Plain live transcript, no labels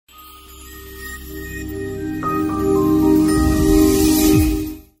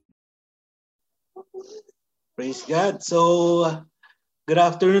Praise God. So, good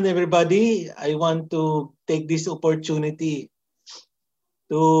afternoon, everybody. I want to take this opportunity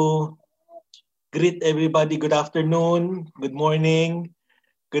to greet everybody. Good afternoon, good morning,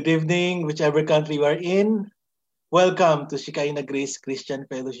 good evening, whichever country you are in. Welcome to Shekinah Grace Christian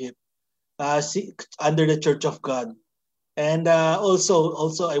Fellowship under the Church of God. And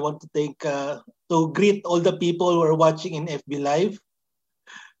also, I want to greet all the people who are watching in FB Live.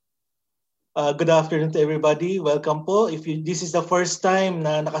 Good afternoon to everybody. Welcome po. This is the first time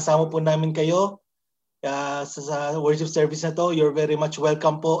na nakasama po namin kayo sa worship service na to, you're very much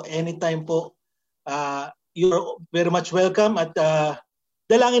welcome po. Anytime po, you're very much welcome at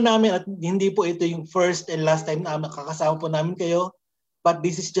dalangin namin at hindi po ito yung first and last time na makakasama po namin kayo. But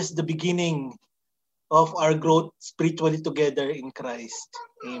this is just the beginning of our growth spiritually together in Christ.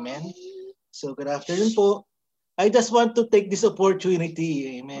 Amen. So good afternoon po. I just want to take this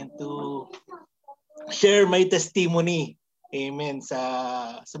opportunity, amen, to share my testimony, amen,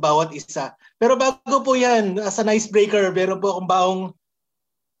 sa bawat isa. Pero bago po yan, as an icebreaker, meron po akong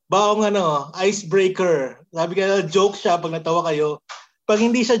baong icebreaker. Sabi ka, joke siya pag natawa kayo. Pag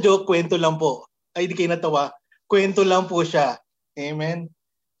hindi siya joke, kwento lang po. Ay, hindi kayo natawa. Kwento lang po siya. Amen.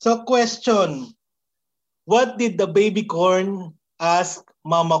 So question, what did the baby corn ask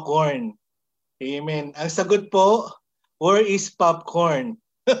Mama Corn? Amen. Ang sagot po, where is popcorn?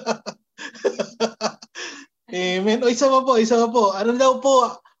 Amen. O isa pa po. Ano daw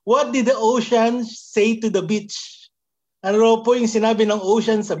po? What did the ocean say to the beach? Ano daw po yung sinabi ng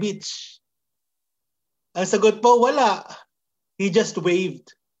ocean sa beach? Ang sagot po, wala. He just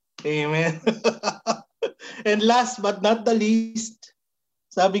waved. Amen. And last but not the least,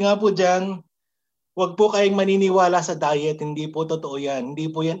 sabi nga po dyan, huwag po kayong maniniwala sa diet. Hindi po totoo yan. Hindi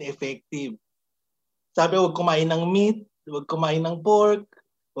po yan effective. Sabi, huwag kumain ng meat, huwag kumain ng pork,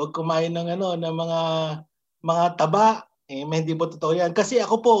 huwag kumain ng ng mga taba. Hindi po totoo yan. Kasi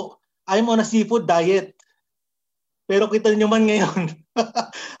ako po, I'm on a seafood diet. Pero kita nyo man ngayon,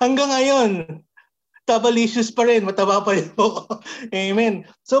 hanggang ngayon, tabalicious pa rin, mataba pa rin po. Amen.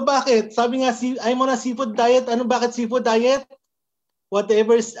 So bakit? Sabi nga, I'm on a seafood diet. Bakit seafood diet?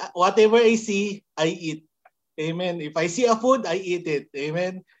 Whatever I see, I eat. Amen. If I see a food, I eat it.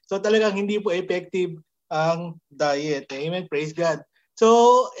 Amen. So talagang hindi po effective ang diet. Amen. Praise God.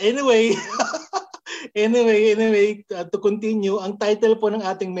 So anyway, to continue, ang title po ng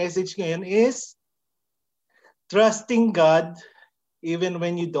ating message ngayon is Trusting God Even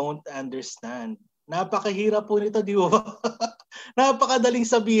When You Don't Understand. Napakahirap po nito, di ba? Napakadaling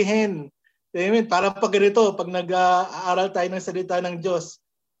sabihin. Amen. Para pag ganito, pag nag-aaral tayo ng salita ng Diyos,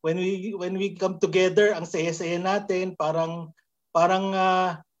 when we come together, ang saya-saya natin, parang walang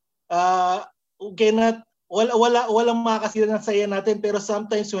makakasira ng saya natin, pero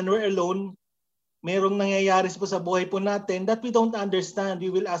sometimes when we're alone, merong nangyayari po sa buhay po natin that we don't understand.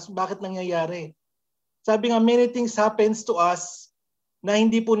 We will ask, bakit nangyayari? Sabi nga, many things happens to us na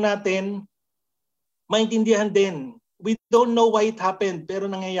hindi po natin maintindihan din. We don't know why it happened, pero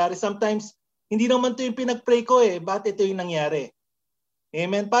nangyayari. Sometimes, hindi naman ito yung pinag-pray ko ba't ito yung nangyari?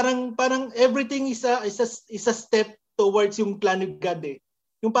 Amen. Parang everything is a step towards yung plan of God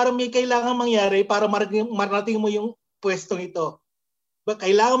Yung parang may kailangan mangyari para marating mo yung pwestong ito.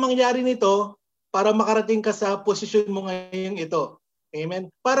 Kailangan mangyari nito para makarating ka sa posisyon mo ngayon ito.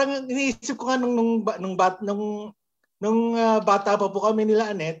 Amen. Parang iniisip ko nga nung bata pa po kami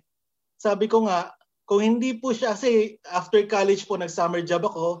nila Annette, sabi ko nga, kung hindi po siya, kasi after college po nag-summer job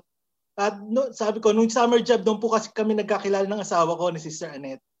ako, at sabi ko, nung summer job, doon po kasi kami nagkakilala ng asawa ko ni Sister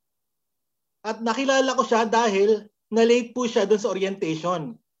Annette. At nakilala ko siya dahil na-late po siya doon sa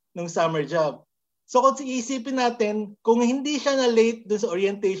orientation nung summer job. So kung iisipin natin, kung hindi siya na-late doon sa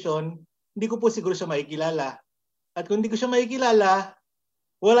orientation, hindi ko po siguro siya makikilala. At kung hindi ko siya makikilala,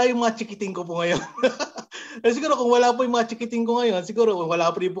 wala yung mga chikiting ko po ngayon. Siguro kung wala po yung mga chikiting ko ngayon, siguro wala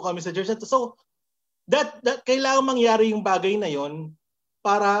po rin po kami sa church. So that kailangan mangyari yung bagay na yon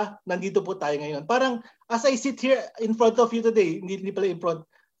para nandito po tayo ngayon. Parang as I sit here in front of you today, hindi pala in front,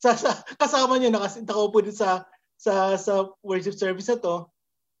 kasama nyo, nakaupo din sa worship service na to,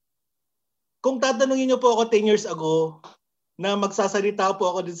 kung tatanungin nyo po ako 10 years ago na magsasalita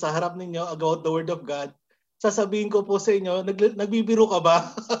po ako din sa harap ninyo about the Word of God, sasabihin ko po sa inyo, nagbibiro ka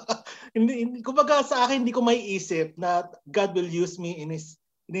ba? Kumbaga sa akin, hindi ko maiisip na God will use me in His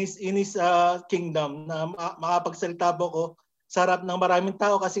kingdom na makapagsalita po ko sa harap ng maraming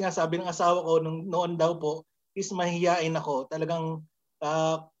tao kasi nga sabi ng asawa ko noon daw po is mahihiyain ako. Talagang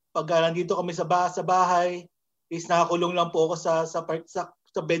pag nandito kami sa bahay is nakakulong lang po ako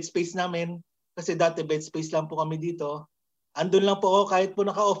sa bed space namin kasi dati bed space lang po kami dito. Andun lang po ako, kahit po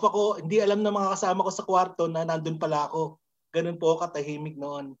naka-off ako, hindi alam ng mga kasama ko sa kwarto na nandun pala ako. Ganun po ako katahimik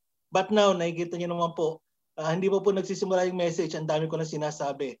noon. But now, nakikita niyo naman po, hindi pa po nagsisimula yung message, ang dami ko na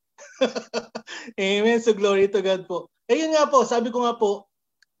sinasabi. Amen. So glory to God po. Yun nga po, sabi ko nga po,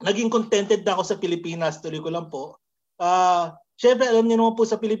 naging contented na ako sa Pilipinas. Tuloy ko lang po. Siyempre, alam niyo naman po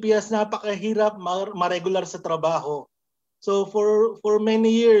sa Pilipinas, napakahirap ma-regular sa trabaho. So for many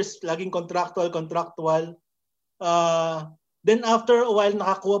years, laging contractual. Then after a while,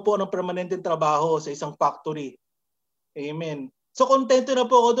 nakakuha po ng permanenteng trabaho sa isang factory. Amen. So kontento na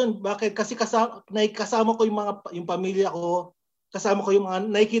po ako doon. Bakit? Kasi kasama ko yung pamilya ko, kasama ko yung mga,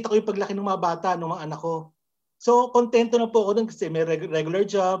 nakikita ko yung paglaki ng mga bata, ng mga anak ko. So kontento na po ako doon kasi may regular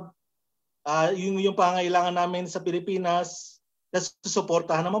job. Yung pangailangan namin sa Pilipinas,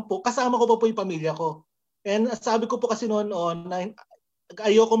 nasusuportahan naman po. Kasama ko po yung pamilya ko. And sabi ko po kasi noon na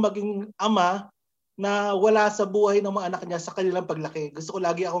ayoko maging ama na wala sa buhay ng mga anak niya sa kanilang paglaki. Gusto ko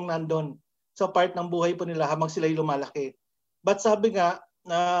lagi akong nandun sa part ng buhay po nila habang sila'y lumalaki. But sabi nga,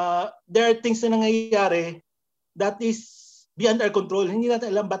 there are things na nangyayari that is beyond our control. Hindi natin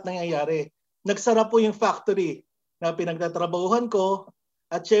alam ba't nangyayari. Nagsara po yung factory na pinagtatrabahuhan ko.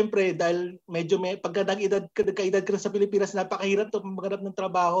 At syempre, dahil medyo pagka nag-edad ka na sa Pilipinas, napakahirap ito maghanap ng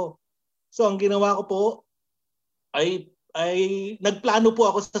trabaho. So ang ginawa ko po ay nagplano po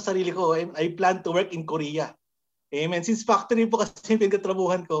ako sa sarili ko. I plan to work in Korea. Amen. Since factory po kasi yung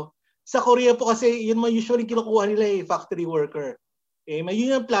pinagtatrabuhan ko, sa Korea po kasi yun mo usually kinukuha nila factory worker. Amen.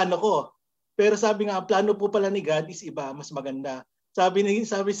 Yun yung plano ko. Pero sabi nga, ang plano po pala ni God is iba, mas maganda. Sabi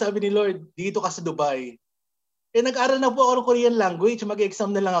ni Lord, dito ka sa Dubai. Nag-aral na po ako ng Korean language,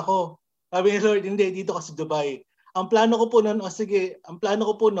 mag-exam na lang ako. Sabi ni Lord, hindi, dito ka sa Dubai. Ang plano ko po noon, ang plano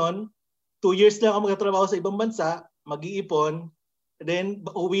ko po noon, 2 years lang ako magtatrabaho sa ibang bansa, mag-iipon, then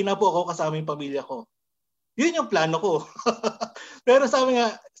uwi na po ako kasama yung pamilya ko. Yun yung plano ko. Pero sabi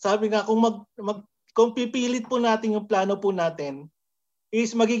nga kung pipilit po natin yung plano po natin,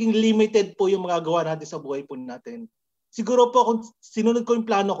 is magiging limited po yung magagawa natin sa buhay po natin. Siguro po kung sinunod ko yung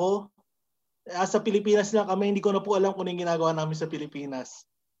plano ko, sa Pilipinas lang kami, hindi ko na po alam kung yung ginagawa namin sa Pilipinas.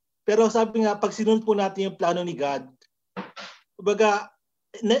 Pero sabi nga, pag sinunod po natin yung plano ni God, kumbaga,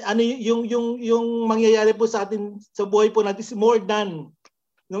 yung mangyayari po sa atin sa buhay po natin is more than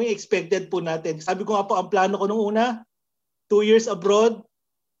nung expected po natin. Sabi ko nga po, ang plano ko nung una, 2 years abroad,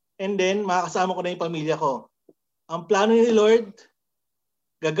 and then makakasama ko na yung pamilya ko. Ang plano ni Lord,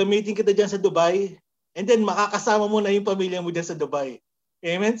 gagamitin kita dyan sa Dubai, and then makakasama mo na yung pamilya mo dyan sa Dubai.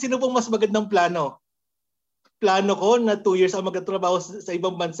 Amen? Sino pong mas magandang plano? Plano ko na 2 years ako magtatrabaho sa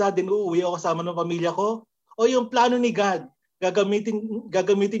ibang bansa, then uuwi ako kasama ng pamilya ko? O yung plano ni God,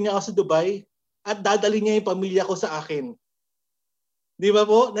 gagamitin niya ako sa Dubai at dadalhin niya yung pamilya ko sa akin. Di ba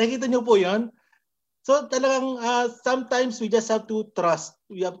po? Nakikita niyo po yan? So talagang sometimes we just have to trust.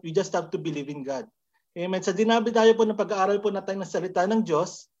 We just have to believe in God. Amen. Sa dinabi tayo po ng pag-aaral po natin ng salita ng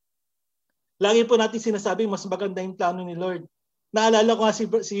Diyos, lagi po natin sinasabi mas maganda yung plano ni Lord. Naalala ko nga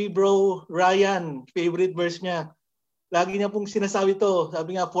si Bro Ryan, favorite verse niya. Lagi niya pong sinasabi to.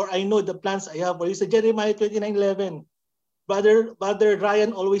 Sabi nga, for I know the plans I have for you. Sa Jeremiah 29:11. Brother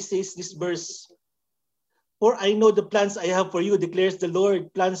Ryan always says this verse. For I know the plans I have for you, declares the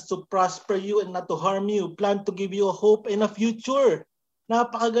Lord. Plans to prosper you and not to harm you. Plan to give you a hope and a future.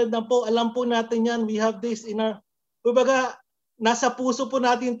 Napakaganda po. Alam po natin yan. We have this in our... Kumbaga, nasa puso po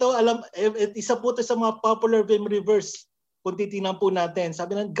natin to. Isa po ito sa mga popular memory verse. Kung titingnan po natin.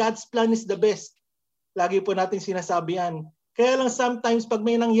 Sabi ng God's plan is the best. Lagi po natin sinasabi yan. Kaya lang sometimes pag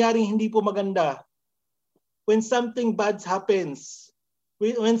may nangyaring hindi po maganda, when something bad happens,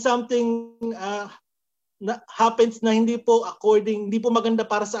 when something happens na hindi po maganda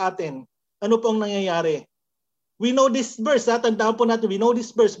para sa atin, ano po ang nangyayari? We know this verse, tandaan po natin, we know this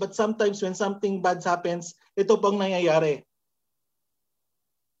verse, but sometimes when something bad happens, ito po ang nangyayari.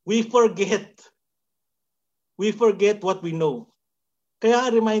 We forget what we know.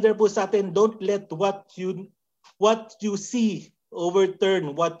 Kaya reminder po sa atin, don't let what you see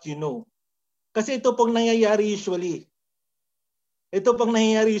overturn what you know. Kasi ito pong nangyayari usually.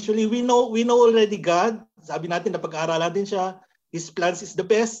 We know already God. Sabi natin na pag-aaralan din siya. His plans is the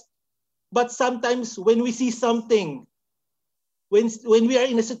best. But sometimes when we see something, when we are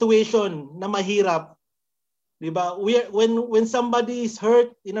in a situation na mahirap, di ba? When somebody is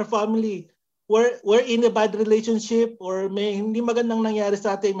hurt in our family, we're in a bad relationship or may hindi magandang nangyari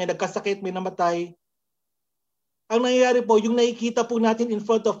sa atin, may nagkasakit, may namatay. Ang nangyayari po, yung nakikita po natin in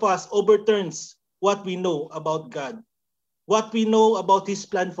front of us overturns what we know about God. What we know about His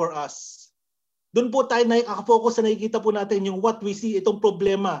plan for us. Doon po tayo nakaka-focus sa nakikita po natin yung what we see, itong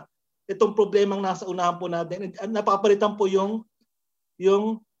problema, itong problemang nasa unahan po natin. Napapalitan po yung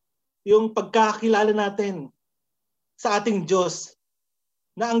pagkakilala natin sa ating Diyos.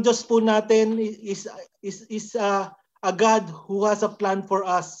 Na ang Diyos po natin is a God who has a plan for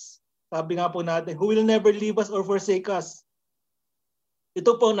us. Sabi nga po natin, who will never leave us or forsake us.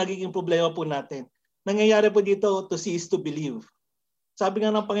 Ito po nagiging problema po natin. Nangyayari po dito, to see is to believe. Sabi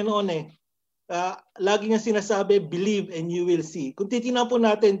nga ng Panginoon lagi nga sinasabi, believe and you will see. Kung tingnan po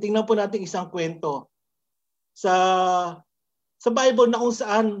natin isang kwento sa Bible na kung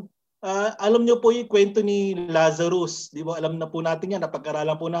saan, alam niyo po yung kwento ni Lazarus. Di ba? Alam na po natin yan,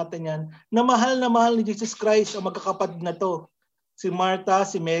 napag-aralan po natin yan, na mahal ni Jesus Christ ang magkakapatid na to. Si Martha,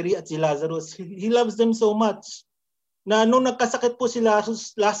 si Mary at si Lazarus. He loves them so much na nung nagkasakit po si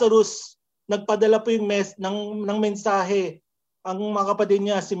Lazarus, nagpadala po yung ng mensahe. Ang mga kapatid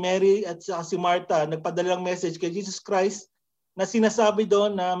niya, si Mary at si Martha, nagpadala ng message kay Jesus Christ na sinasabi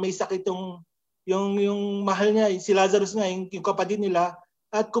doon na may sakit yung mahal niya, si Lazarus nga, yung kapatid nila,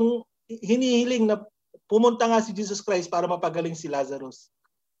 at kung hinihiling na pumunta nga si Jesus Christ para mapagaling si Lazarus.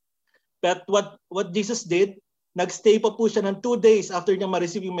 But what Jesus did, nagstay pa po siya ng 2 days after niya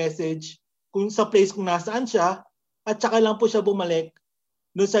ma-receive yung message kung sa place kung nasaan siya, at saka lang po siya bumalik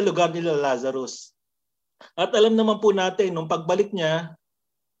doon sa lugar nila Lazarus. At alam naman po natin, nung pagbalik niya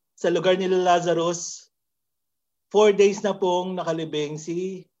sa lugar nila Lazarus, 4 days na pong nakalibing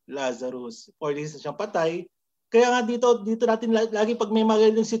si Lazarus. 4 days na siyang patay. Kaya nga dito natin lagi pag may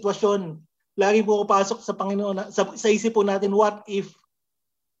mga ganung sitwasyon, lagi pumapasok sa Panginoon, sa isip po natin, what if?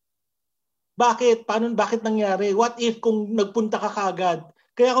 Bakit? Bakit nangyari? What if kung nagpunta ka kaagad?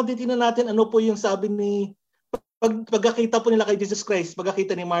 Kaya kung titingnan natin ano po yung sabi ni pagkakita po nila kay Jesus Christ,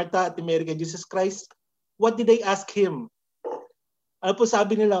 pagkakita ni Martha at ni Mary kay Jesus Christ, what did they ask him? Ano po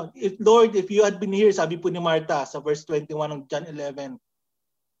sabi nila? Lord, if you had been here, sabi po ni Martha sa verse 21 ng John 11,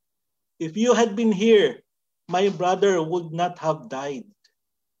 if you had been here, my brother would not have died.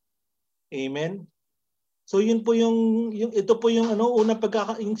 Amen? So yun po ito po yung unang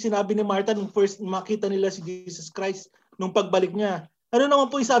yung sinabi ni Martha nung first makita nila si Jesus Christ nung pagbalik niya. Ano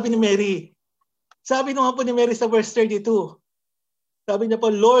naman po yung sabi ni Mary? Sabi naman po ni Mary sa verse 32. Sabi niya po,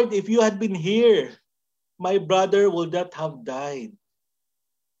 Lord, if you had been here, my brother would not have died.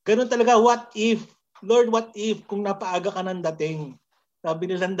 Ganun talaga, what if? Lord, what if kung napaaga ka ng dating? Sabi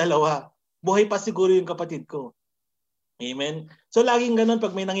nilang dalawa, buhay pa siguro yung kapatid ko. Amen? So laging ganun,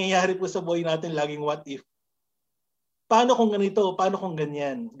 pag may nangyayari po sa buhay natin, laging what if? Paano kung ganito? Paano kung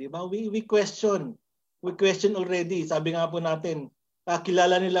ganyan? Di ba? We question. We question already. Sabi nga po natin,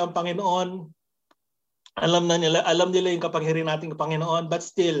 kilala nila ang Panginoon, alam nila yung kapangyarihan nating Panginoon, but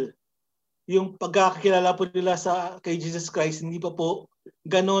still, yung pagkakakilala po nila kay Jesus Christ, hindi pa po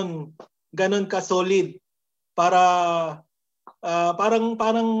ganun ka solid para parang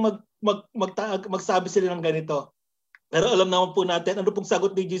magsabi sila ng ganito. Pero alam naman po natin, ano pong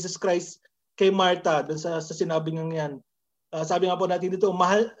sagot ni Jesus Christ kay Martha doon sa sinabi ng yan. Sabi nga po natin dito,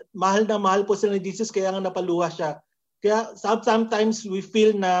 mahal po sila ni Jesus, kaya nga napaluha siya. Kaya sometimes we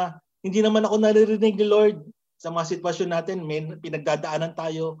feel na hindi naman ako naririnig ni Lord sa mga sitwasyon natin, may pinagdadaanan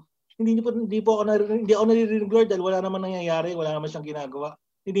tayo. Hindi ako naririnig Lord dahil wala naman nangyayari, wala naman siyang ginagawa.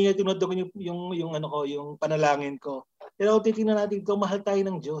 Hindi niya tinutugon yung panalangin ko. Pero titingnan natin ito, mahal tayo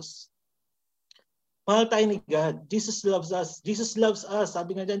ng Diyos. Mahal tayo ni God. Jesus loves us. Jesus loves us.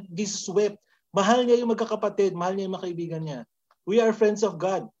 Sabi nga dyan, Jesus wept. Mahal niya yung magkakapatid, mahal niya yung mga kaibigan niya. We are friends of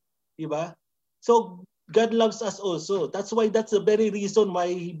God. Diba? So, God loves us also. That's the very reason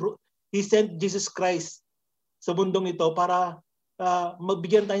why He sent Jesus Christ sa mundong ito para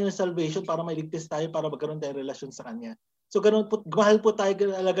magbigyan tayo ng salvation, para mailigtas tayo, para magkaroon tayo ng relasyon sa Kanya. So ganun po, mahal po tayo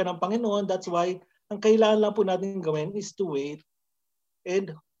talaga ng Panginoon. That's why ang kailangan lang po natin gawin is to wait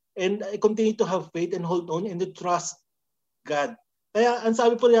and continue to have faith and hold on and to trust God. Kaya ang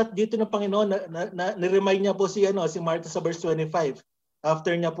sabi po dito ng Panginoon, na-remind niya po si Martha sa verse 25.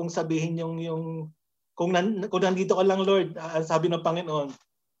 After niya pong sabihin yung kung nandito ka lang Lord, sabi ng Panginoon,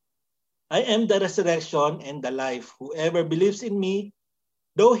 I am the resurrection and the life. Whoever believes in me,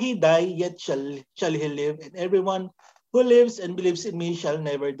 though he die, yet shall he live. And everyone who lives and believes in me shall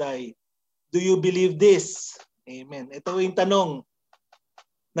never die. Do you believe this? Amen. Ito yung tanong.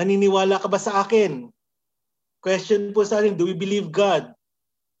 Naniniwala ka ba sa akin? Question po sa akin, do we believe God?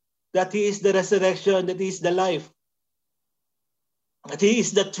 That He is the resurrection, that He is the life. That He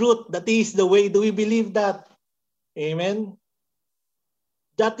is the truth, that He is the way. Do we believe that? Amen.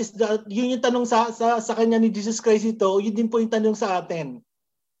 Yun yung tanong sa kanya ni Jesus Christ ito, yun din po yung tanong sa atin.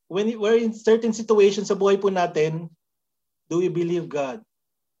 When we're in certain situations sa buhay po natin, do we believe God?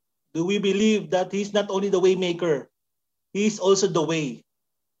 Do we believe that He's not only the way maker, He is also the way?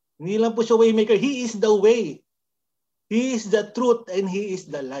 Hindi lang po siya waymaker. He is the way. He is the truth and He is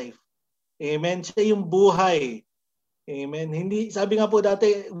the life. Amen. Siya yung buhay. Amen. Hindi, sabi nga po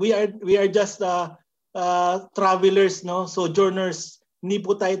dati, we are just travelers, no? Sojourners. Hindi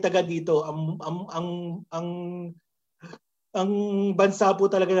po tayo taga dito. Ang bansa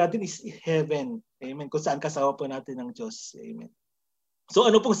po talaga natin is heaven. Amen. Kung saan kasama po natin ng Diyos. Amen. So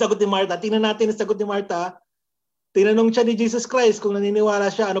ano pong sagot ni Martha? Tingnan natin ang sagot ni Martha. Tinanong siya ni Jesus Christ kung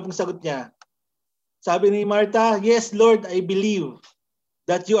naniniwala siya. Ano pong sagot niya? Sabi ni Martha, "Yes, Lord, I believe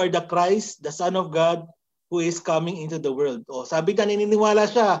that you are the Christ, the Son of God, who is coming into the world." O, sabi niya,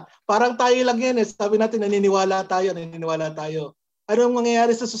 naniniwala siya. Parang tayo lang yan. Sabi natin, naniniwala tayo. Anong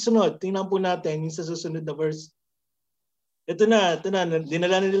mangyayari sa susunod? Tingnan po natin yung sa susunod na verse. Ito na.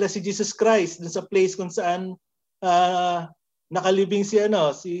 Dinala nila si Jesus Christ dun sa place kung saan nakalibing si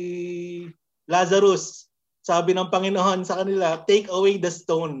Lazarus. Sabi ng Panginoon sa kanila, "Take away the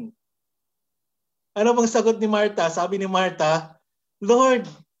stone." Ano bang sagot ni Martha? Sabi ni Martha, "Lord,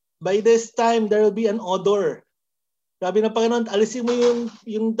 by this time there will be an odor." Sabi ng Panginoon, alisin mo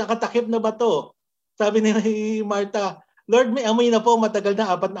yung nakatakip na bato. Sabi ni Martha, "Lord, may amoy na po. Matagal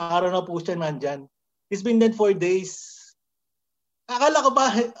na, 4 na araw na po siya nandyan. It's been dead 4 days." Akala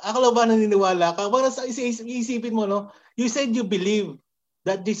ba naniniwala ka? Parang isipin mo, no? You said you believe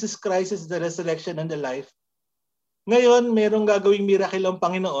that Jesus Christ is the resurrection and the life. Ngayon, merong gagawing miracle ang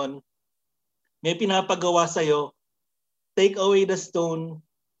Panginoon. May pinapagawa sa'yo. Take away the stone.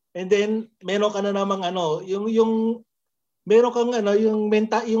 And then, meron ka na namang meron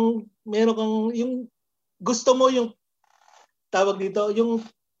kang yung gusto mo yung tawag dito, yung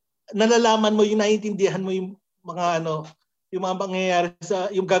nalalaman mo, yung naiintindihan mo yung mga yung mga pangyayari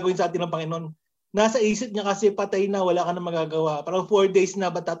yung gagawin sa atin ng Panginoon. Nasa isip niya kasi patay na, wala ka na magagawa. Parang 4 days na,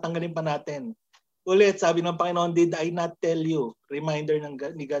 ba't tatanggalin pa natin? Ulit, sabi ng Panginoon, "Did I not tell you?" Reminder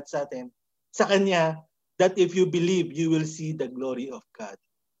ni God sa atin. Sa Kanya, that if you believe, you will see the glory of God.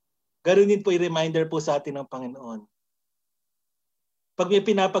 Ganoon din po yung reminder po sa atin ng Panginoon. Pag may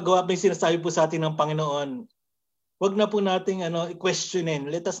pinapagawa, may sinasabi po sa atin ng Panginoon, wag na po nating i-questionin.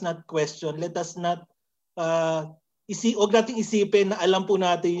 Let us not question. Let us not wag nating isipin na alam po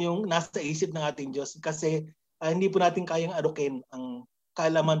natin yung nasa isip ng ating Diyos kasi hindi po natin kayang arukin ang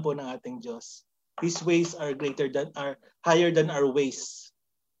kaalaman po ng ating Diyos. His ways are higher than our ways.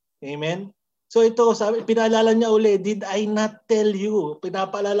 Amen? So ito, pinaalala niya uli, "Did I not tell you?"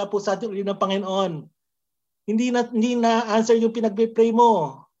 Pinapaalala po sa atin uli ng Panginoon. Hindi na answer yung pinagpe-pray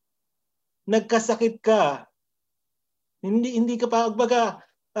mo. Nagkasakit ka. Hindi ka pa,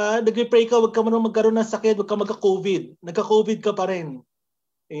 nagpe-pray ka, wag ka man magkaroon ng sakit, wag ka magka-COVID. Nagka-COVID ka pa rin.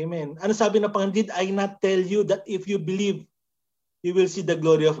 Amen. Ano sabi ng Panginoon? "Did I not tell you that if you believe, you will see the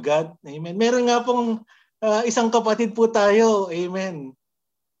glory of God?" Amen. Meron nga pong isang kapatid po tayo. Amen.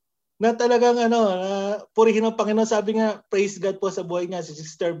 Na talagang purihin ng Panginoon. Sabi nga, praise God po sa buhay niya, si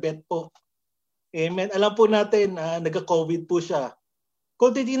Sister Beth po. Amen. Alam po natin, nagka-COVID po siya.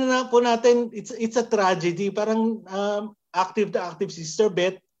 Kung titignan na po natin, it's a tragedy. Parang active si Sister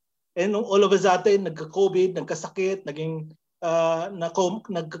Beth. And all of a sudden, nagka-COVID, nagkasakit, naging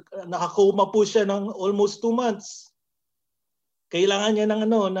nakakoma po siya ng almost 2 months. Kailangan niya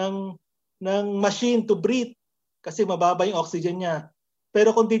ng machine to breathe kasi mababa yung oxygen niya.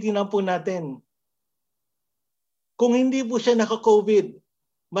 Pero kung titingnan po natin, kung hindi po siya naka-COVID,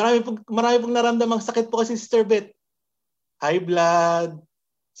 marami pong naramdamang sakit po kasi Sister Beth. High blood,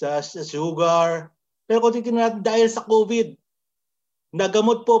 sa sugar. Pero kung titingnan natin dahil sa COVID,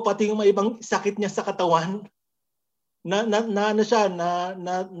 nagamot po pati yung mga ibang sakit niya sa katawan.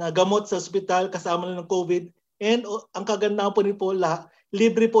 Nagamot sa ospital kasama na ng COVID. And ang kagandahan po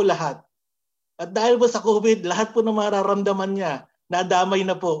libre po lahat. At dahil po sa COVID, lahat po ng mararamdaman niya, nadamay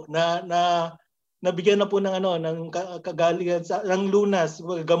na po, nabigyan na po ng kagalingan, ng lunas,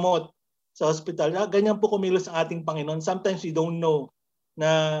 gamot sa ospital. Ganyan po kumilos ang ating Panginoon. Sometimes we don't know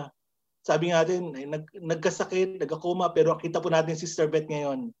na sabi natin, nagkasakit, nagkakoma, pero kita po natin si Sister Beth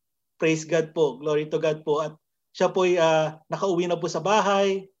ngayon. Praise God po, glory to God po. At siya po ay nakauwi na po sa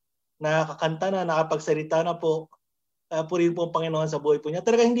bahay, nakakanta na, nakapagsalita na po. Purihin po ang Panginoon sa buhay po niya.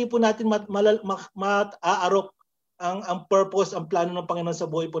 Talaga hindi po natin maaarok ang purpose, ang plano ng Panginoon sa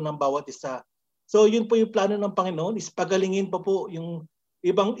buhay po ng bawat isa. So yun po yung plano ng Panginoon, is pagalingin pa po yung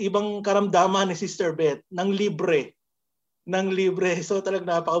ibang karamdaman ni Sister Beth ng libre. So talagang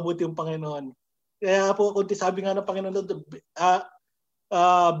napakabuti yung Panginoon. Kaya po, kung sabi nga ng Panginoon,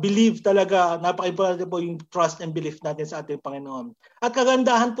 believe talaga, napaka-importante po yung trust and belief natin sa ating Panginoon. At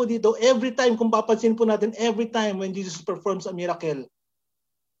kagandahan po dito, every time, kung papansin po natin, every time when Jesus performs a miracle,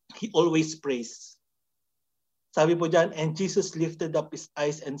 He always prays. Sabi po dyan, and Jesus lifted up his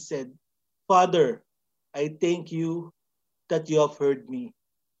eyes and said, Father, I thank you that you have heard me.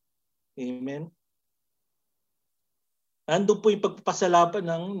 Amen. Andun po yung pagpapasalamat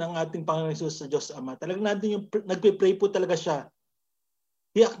ng ating Panginoon Jesus sa Diyos Ama. Talagang nandun yung nagpe-pray po talaga siya.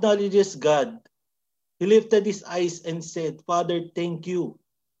 He acknowledges God. He lifted his eyes and said, Father, thank you.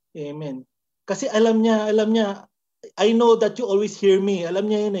 Amen. Kasi alam niya, I know that you always hear me.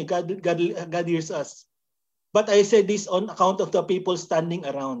 Alam niya yun eh, God hears us. But I said this on account of the people standing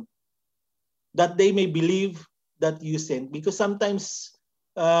around, that they may believe that you sent. Because sometimes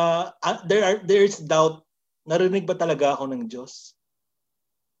there is doubt. Narinig ba talaga ako ng Diyos?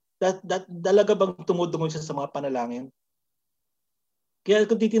 Talaga bang tumutungkol siya sa mga panalangin? Kaya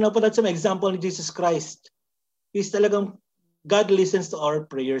kung titignan po natin sa example ni Jesus Christ, is talagang God listens to our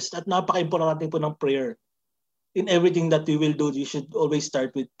prayers. At napaka-importante po ng prayer. In everything that we will do, you should always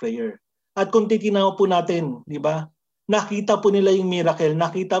start with prayer. At kung titignan po natin, di ba? Nakita po nila yung miracle.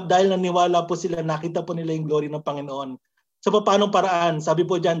 Dahil naniwala po sila, nakita po nila yung glory ng Panginoon. Sa paanong paraan? Sabi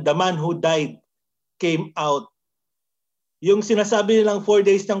po dyan, the man who died came out. Yung sinasabi nilang 4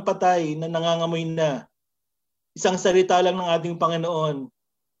 days ng patay na nangangamoy na, isang salita lang ng ating Panginoon.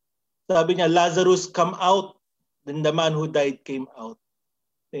 Sabi niya, Lazarus, come out. Then the man who died came out.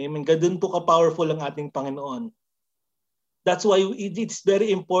 Amen. Ganun po ka-powerful ang ating Panginoon. That's why it's very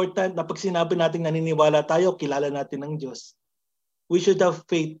important na pag sinabi natin naniniwala tayo, kilala natin ng Diyos. We should have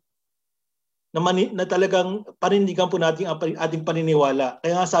faith na talagang panindigan po natin ang ating paniniwala.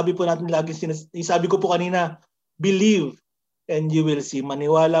 Kaya nga sabi po natin lagi, sabi ko po kanina, believe and you will see.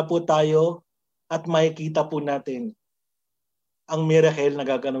 Maniwala po tayo at makikita po natin ang miracle na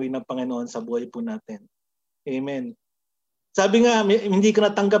gaganawin ng Panginoon sa buhay po natin. Amen. Sabi nga, hindi ka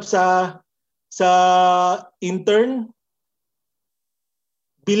natanggap sa intern,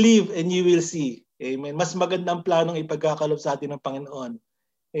 believe and you will see. Amen. Mas magandang planong ipagkakalob sa atin ng Panginoon.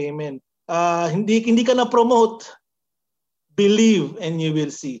 Amen. Hindi ka na-promote, believe and you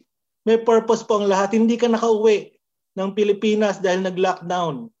will see. May purpose po ang lahat. Hindi ka nakauwi ng Pilipinas dahil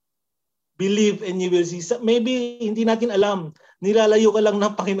nag-lockdown. Believe and you will see. Maybe hindi natin alam. Nilalayo ka lang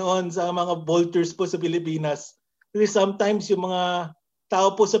ng Panginoon sa mga vultures po sa Pilipinas. Kasi sometimes yung mga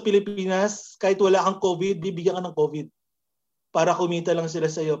tao po sa Pilipinas, kahit wala kang COVID, bibigyan ka ng COVID. Para kumita lang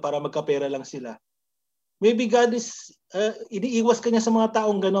sila sa iyo, para magkapera lang sila. Maybe God is, iniiwas ka niya sa mga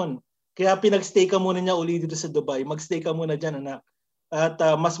taong ganon. Kaya pinag-stay ka muna niya uli dito sa Dubai. Mag-stay ka muna dyan, anak. At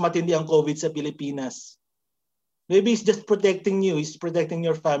mas matindi ang COVID sa Pilipinas. Maybe He's just protecting you. He's protecting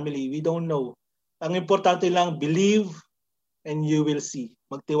your family. We don't know. Ang importante lang, believe and you will see.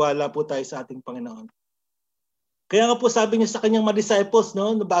 Magtiwala po tayo sa ating Panginoon. Kaya nga po sabi niya sa kanyang mga disciples,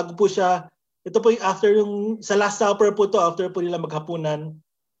 no, bago po siya, ito po after sa Last Supper po to, after po nila maghapunan,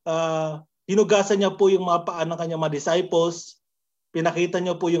 hinugasan niya po yung mga paa ng kanyang mga disciples. Pinakita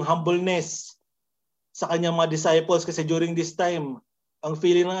niyo po yung humbleness sa kanyang mga disciples kasi during this time, ang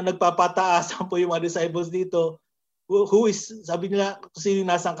feeling na nagpapataasan po yung mga disciples dito, who is, sabi nila, kung sino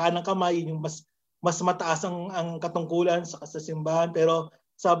nasa kanang kamay, yung mas mataas ang katungkulan sa simbahan. Pero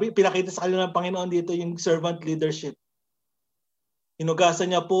pinakita sa kanila ng Panginoon dito yung servant leadership.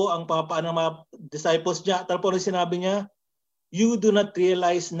 Hinugasan niya po ang paa ng mga disciples niya. Tapos sinabi niya, you do not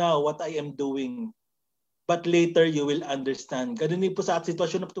realize now what I am doing. But later you will understand. Ganun din po sa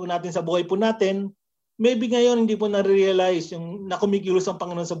sitwasyon na po natin sa buhay po natin. Maybe ngayon hindi po na-realize yung nakumikilos ang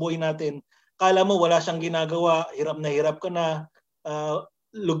Panginoon sa buhay natin. Kala mo wala siyang ginagawa, hirap ka na,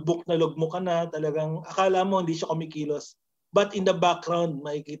 lugbok ka na, talagang akala mo hindi siya kumikilos. But in the background,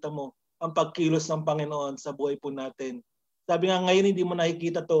 makikita mo ang pagkilos ng Panginoon sa buhay po natin. Sabi nga ngayon hindi mo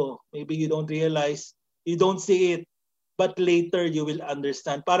nakikita to. Maybe you don't realize, you don't see it. But later you will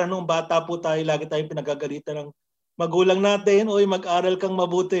understand. Para nung bata po tayo, lagi tayong pinagagalitan ng magulang natin, oy mag-aral kang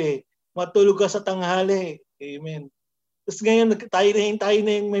mabuti, matulog ka sa tanghali. Amen. Tapos ngayon, tayo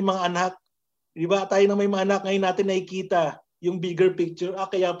na yung may mga anak. Di ba? Tayo na may mga anak, ngayon natin nakikita yung bigger picture.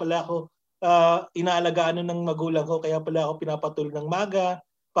 Kaya pala ako inaalagaan ng magulang ko, kaya pala ako pinapatulog ng maga,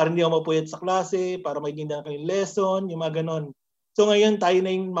 para hindi ako mapuyat sa klase, para may ginda kayong lesson, yung mga ganon. So ngayon, tayo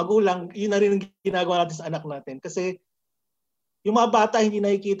na yung magulang, yun na rin ang ginagawa natin sa anak natin. Kasi yung mga bata hindi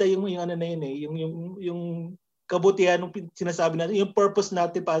nakikita yung ano na yun eh, yung kabutihan ng sinasabi natin, yung purpose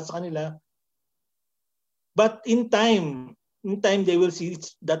natin para sa kanila. But in time they will see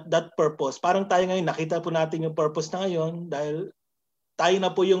that purpose. Parang tayo ngayon nakita po natin yung purpose na ngayon dahil tayo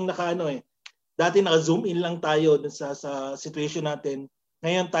na po yung dati naka-zoom in lang tayo sa situation natin.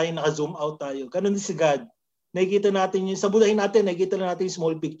 Ngayon tayo naka-zoom out tayo. Ganun din si God. Nakikita natin sa buhay natin, nakikita lang natin yung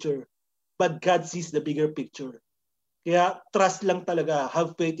small picture. But God sees the bigger picture. Kaya trust lang talaga.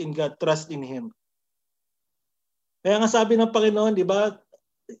 Have faith in God. Trust in Him. Kaya nga sabi ng Panginoon, di ba,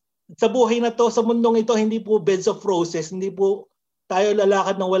 sa buhay na to, sa mundong ito, hindi po beds of roses, hindi po tayo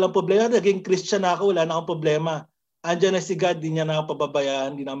lalakad ng walang problema. Naging Christian na ako, wala na akong problema. Andiyan na si God, di niya na ako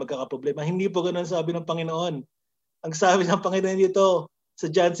pababayaan, di na magkakaproblema. Hindi po ganun sabi ng Panginoon. Ang sabi ng Panginoon dito, sa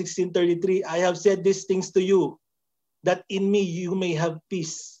John 16:33, I have said these things to you, that in me you may have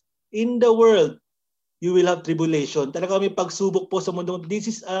peace. In the world, you will have tribulation. Talaga may pagsubok po sa mundo. This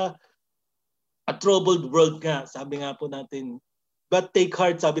is a troubled world nga, sabi nga po natin. But take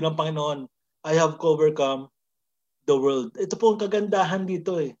heart, sabi ng Panginoon, I have overcome the world. Ito po ang kagandahan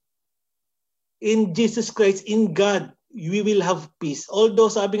dito eh. In Jesus Christ, in God, we will have peace.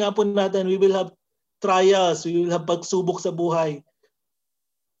 Although sabi nga po natin, we will have trials, we will have pagsubok sa buhay.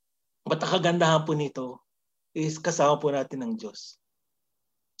 But ang kagandahan po nito is kasama po natin ng Diyos.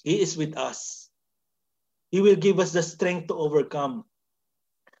 He is with us. He will give us the strength to overcome.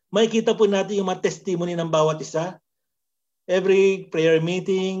 Makikita po natin yung mga testimony ng bawat isa. Every prayer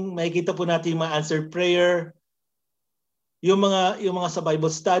meeting, makikita po natin yung mga answered prayer. Yung mga sa Bible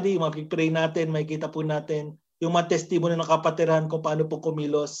study, yung mga pray natin, makikita po natin yung mga testimony ng kapatiran kung paano po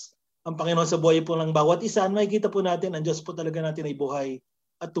kumilos ang Panginoon sa buhay po ng bawat isa. Makikita po natin, ang Diyos po talaga natin ay buhay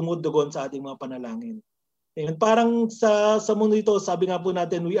at tumutugon sa ating mga panalangin. And parang sa mundo ito, sabi nga po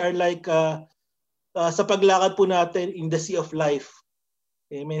natin, we are like sa paglakad po natin in the sea of life.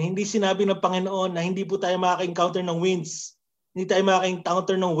 Amen. Hindi sinabi ng Panginoon na hindi po tayo makaka-encounter ng winds. Hindi tayo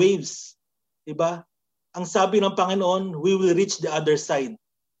makaka-encounter ng waves. Diba? Ang sabi ng Panginoon, we will reach the other side.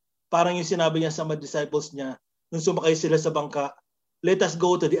 Parang yung sinabi niya sa mga disciples niya, nung sumakay sila sa bangka, let us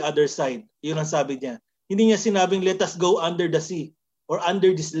go to the other side. Yun ang sabi niya. Hindi niya sinabing, let us go under the sea or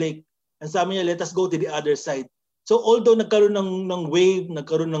under this lake. Ang sabi niya, let us go to the other side. So although nagkaroon ng wave,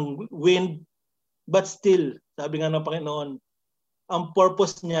 nagkaroon ng wind, but still, sabi nga ng Panginoon, ang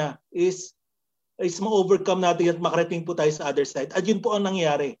purpose niya is ma-overcome natin at makarating po tayo sa other side. At yun po ang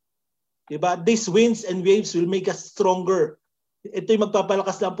nangyari. Diba? These winds and waves will make us stronger. Ito yung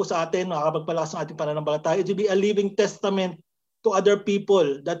magpapalakas lang po sa atin, makakapagpalakas ng ating pananampalataya. It will be a living testament to other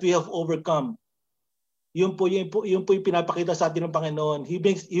people that we have overcome. Yun po yung pinapakita sa atin ng Panginoon.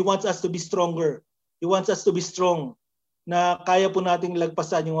 He wants us to be stronger. He wants us to be strong na kaya po nating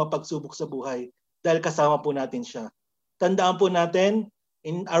lagpasan yung mga pagsubok sa buhay dahil kasama po natin siya. Tandaan po natin,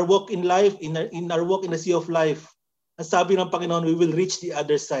 in our walk in life, in our walk in the sea of life, ang sabi ng Panginoon, we will reach the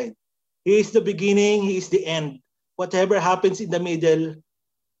other side. He is the beginning, He is the end. Whatever happens in the middle,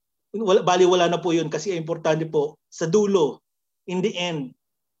 wala na po yun kasi importante po, sa dulo, in the end,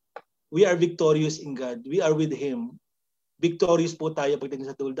 we are victorious in God. We are with Him. Victorious po tayo pagdating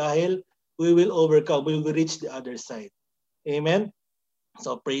sa dulo dahil we will overcome, we will reach the other side. Amen?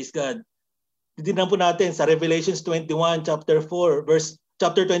 So praise God. Titignan po natin sa Revelations 21, chapter 20,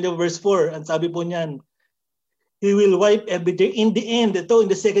 verse 4. Ang sabi po niyan, He will wipe every tear. In the end, ito, in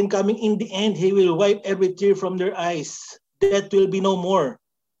the second coming, in the end, He will wipe every tear from their eyes. Death will be no more.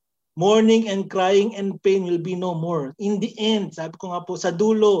 Mourning and crying and pain will be no more. In the end, sabi ko nga po, sa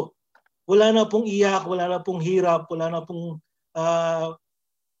dulo, wala na pong iyak, wala na pong hirap, wala na pong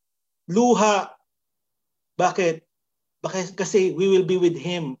luha. Bakit? Kasi we will be with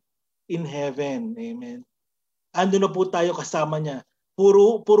Him in heaven. Amen. Ando na po tayo kasama niya.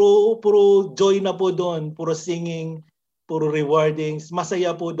 Puro joy na po doon, puro singing, puro rewardings, masaya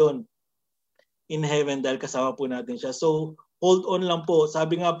po doon in heaven dahil kasama po natin siya. So, hold on lang po.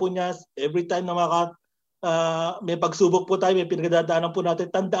 Sabi nga po niya, every time na may pagsubok po tayo, may pinagdadaanan po natin,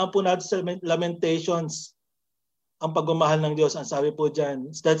 tandaan po natin sa Lamentations, ang pagmamahal ng Diyos. Ang sabi po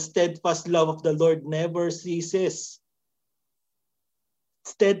dyan, that steadfast love of the Lord never ceases.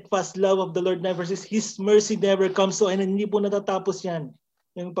 Steadfast love of the Lord never ceases. His mercy never comes to an end. Hindi po natatapos yan.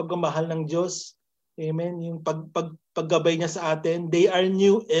 Yung pagmamahal ng Diyos. Amen. Yung paggabay niya sa atin. They are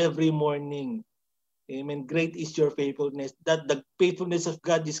new every morning. Amen. Great is your faithfulness. That the faithfulness of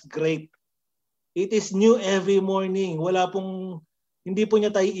God is great. It is new every morning. Hindi po niya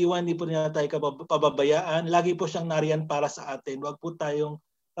tayo iwan, hindi po niya tayo pababayaan. Lagi po siyang nariyan para sa atin. Huwag po tayong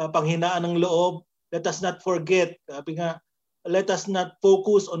panghinaan ng loob. Let us not forget. Sabi nga, let us not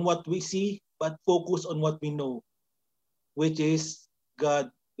focus on what we see, but focus on what we know, which is God,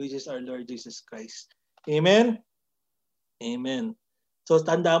 which is our Lord Jesus Christ. Amen? Amen. So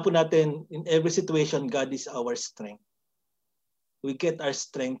tandaan po natin, in every situation, God is our strength. We get our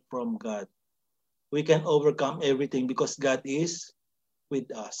strength from God. We can overcome everything because God is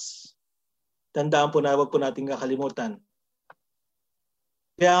with us. Tandaan po na, huwag po natin kakalimutan.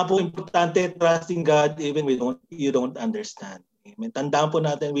 Kaya po importante, trusting God even you don't understand. Amen. Tandaan po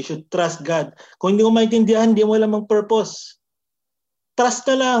natin, we should trust God. Kung hindi mo maintindihan, hindi mo alam ang purpose. trust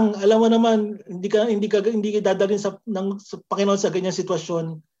na lang. Alam mo naman, hindi ka dadalhin sa Panginoon sa ganyang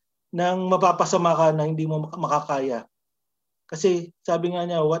sitwasyon nang mapapasama ka na hindi mo makakaya. Kasi sabi nga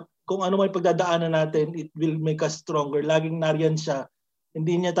niya, kung ano man pagdadaanan natin, it will make us stronger. Laging nariyan siya.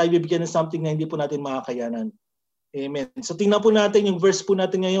 Hindi niya tayo bibigyan ng something na hindi po natin makakayanan. Amen. So tingnan po natin yung verse po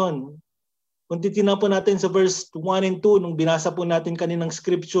natin ngayon. Kung titingnan po natin sa verse 1 and 2, nung binasa po natin kaninang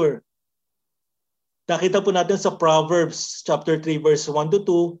scripture, nakita po natin sa Proverbs chapter 3 verse 1 to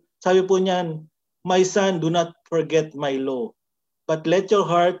 2, sabi po niyan, "My son, do not forget my law, but let your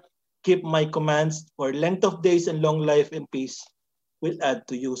heart keep my commands, for length of days and long life and peace will add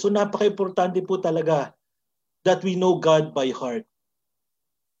to you." So napaka-importante po talaga that we know God by heart.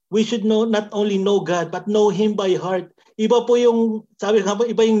 We should not only know God, but know Him by heart. Iba po yung, sabi nga po,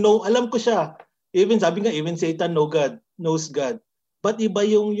 iba yung know, alam ko siya. Even Satan knows God. But iba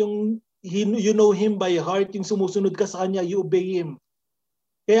yung you know Him by heart, yung sumusunod ka sa Kanya, you obey Him.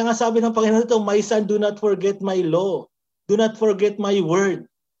 Kaya nga sabi ng Panginoon ito, "My son, do not forget my law. Do not forget my word.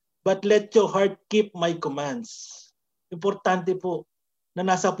 But let your heart keep my commands." Importante po na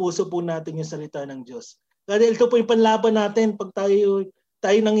nasa puso po natin yung salita ng Diyos. Dahil ito po yung panlaban natin pag tayo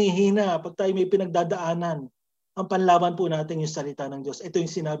nangihina, pag tayo may pinagdadaanan. Ang panlaban po natin yung salita ng Diyos. Ito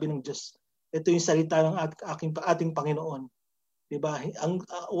yung sinabi ng Diyos. Ito yung salita ng ating Panginoon. Diba?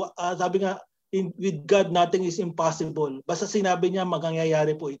 Sabi nga, with God, nothing is impossible. Basta sinabi niya,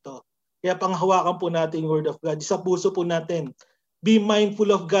 mangyayari po ito. Kaya panghawakan po natin yung word of God. Sa puso po natin. Be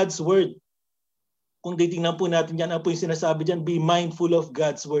mindful of God's word. Kung titingnan po natin yan, ano po yung sinasabi dyan? Be mindful of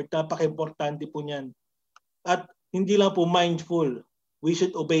God's word. Napaka-importante po niyan. At hindi lang po mindful. We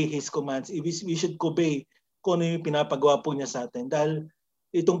should obey His commands. We should obey kung ano yung pinapagawa po niya sa atin. Dahil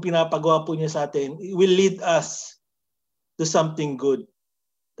itong pinapagawa po niya sa atin, it will lead us to something good.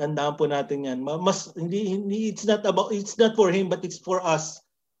 Tandaan po natin yan. It's not for Him, but it's for us.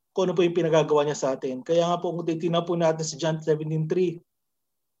 Kung ano po yung pinagagawa niya sa atin. Kaya nga po, kung titignan po natin sa John 17:3,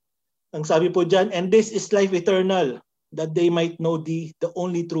 ang sabi po dyan, "And this is life eternal, that they might know Thee, the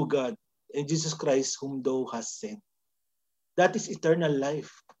only true God, and Jesus Christ, whom Thou hast sent." That is eternal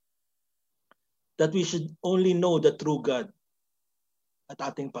life. That we should only know the true God at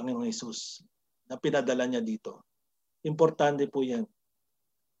ating Panginoong Jesus na pinadala niya dito. Importante po yan.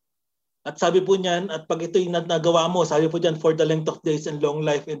 At sabi po niyan, at pag ito'y nagawa mo, sabi po diyan, "For the length of days and long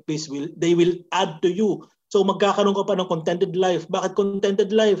life and peace they will add to you." So magkakaroon ka pa ng contented life. Bakit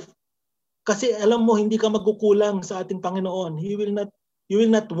contented life? Kasi alam mo, hindi ka magkukulang sa ating Panginoon. You will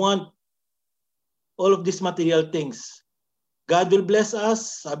not want all of these material things. God will bless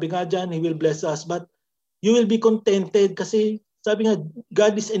us. Sabi nga diyan, He will bless us. But you will be contented kasi sabi nga,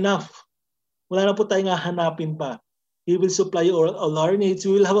 God is enough. Wala na po tayong hahanapin pa. He will supply all our needs.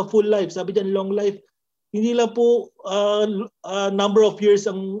 We will have a full life. Sabi diyan, long life. Hindi lang po number of years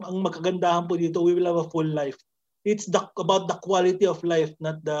ang magkagandahan po dito. We will have a full life. It's about the quality of life,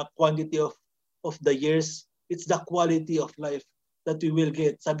 not the quantity of the years. It's the quality of life that we will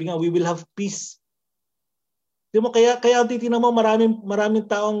get. Sabi nga, we will have peace. Di mo, kaya titingnan mo, maraming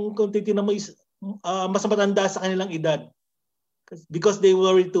taong kung titingnan mo mas matanda sa kanilang edad. Because they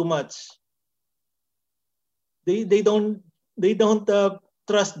worry too much. They don't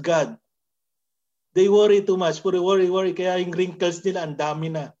trust God. They worry too much. Puro worry. Kaya yung wrinkles nila, ang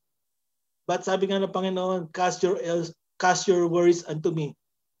dami na. But sabi nga ng Panginoon, cast your worries unto me.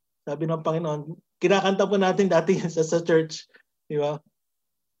 Sabi ng Panginoon, kinakanta po natin dati sa church. Di ba?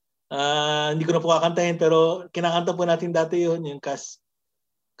 Hindi ko na po kakantahin, pero kinakanta po natin dati yun, yung cast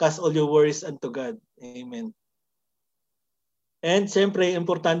all your worries unto God. Amen. And siyempre,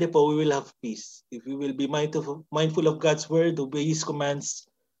 importante po, we will have peace. If we will be mindful of God's word, obey His commands,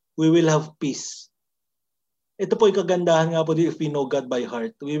 we will have peace. Ito po yung kagandahan nga po if we know God by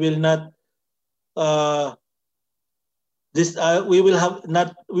heart. We will not we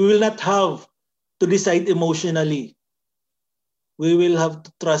will not have to decide emotionally. We will have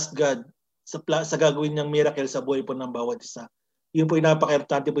to trust God sa gagawin niyang miracle sa buhay po ng bawat isa. Yun po yung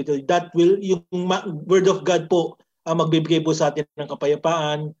napaka-importante po ito. Yung word of God po ang magbibigay po sa atin ng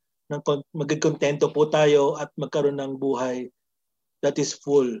kapayapaan, maging kontento po tayo at magkaroon ng buhay that is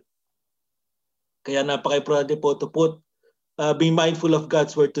full. Kaya napaka-importante po to be mindful of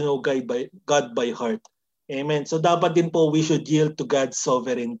God's word, to know God by heart. Amen. So dapat din po we should yield to God's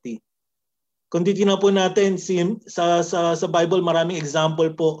sovereignty. Kung titignan po natin sa Bible, maraming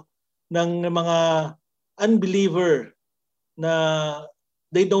example po ng mga unbeliever na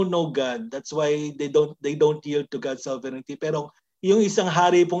they don't know God. That's why they don't yield to God's sovereignty. Pero yung isang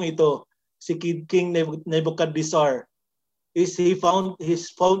hari pong ito, si King Nebuchadnezzar, he found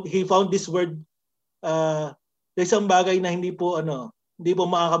this word, isang bagay na hindi po hindi po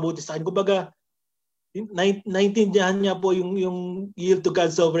makakabuti sa akin. Kumbaga, naintindihan niya po yung yield to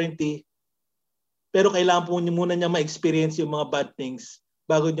God's sovereignty, pero kailangan po muna niya ma-experience yung mga bad things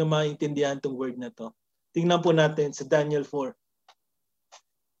bago niya maintindihan itong word na to. Tingnan po natin sa Daniel 4.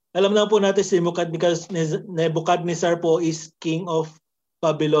 Alam na po natin si Nebuchadnezzar po is king of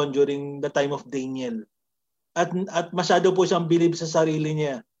Babylon during the time of Daniel. At masyado po siyang believe sa sarili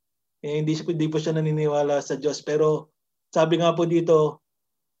niya. Hindi po siya naniniwala sa Diyos. Pero sabi nga po dito,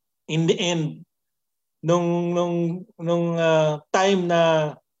 in the end, nung time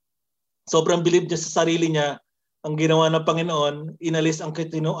na sobrang believe niya sa sarili niya, ang ginawa ng Panginoon, inalis ang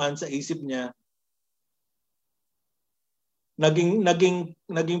katinoan sa isip niya. Naging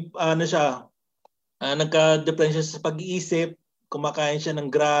ano siya, nagka-depression siya sa pag-iisip, kumakain siya ng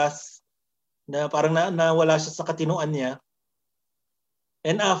grass, na parang nawala siya sa katinoan niya.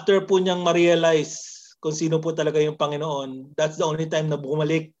 And after po niyang ma-realize kung sino po talaga yung Panginoon, that's the only time na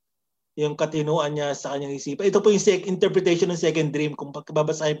bumalik yung katinoan niya sa kanyang isipan. Ito po yung interpretation ng second dream. Kung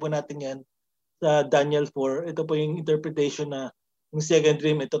babasahin po natin yan sa Daniel 4, ito po yung interpretation na yung second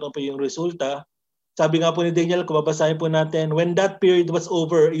dream, ito po yung resulta. Sabi nga po ni Daniel, kung babasahin po natin, when that period was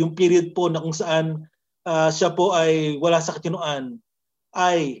over, yung period po na kung saan siya po ay wala sa katinoan,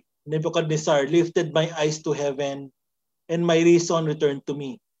 I, Nebuchadnezzar, lifted my eyes to heaven and my reason returned to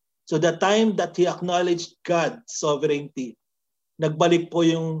me. So the time that he acknowledged God's sovereignty, nagbalik po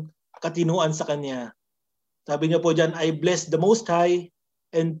yung katinuan sa kanya. Sabi niya po dyan, I bless the Most High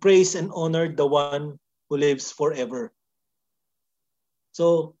and praise and honor the one who lives forever.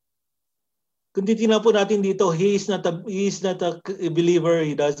 So, kung titignan po natin dito, he is not a believer,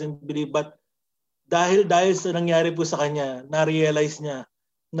 he doesn't believe, but dahil sa nangyari po sa kanya, na-realize niya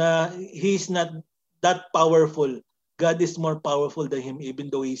na he is not that powerful. God is more powerful than him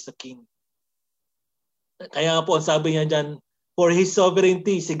even though he is a king. Kaya nga po, ang sabi niya dyan, for his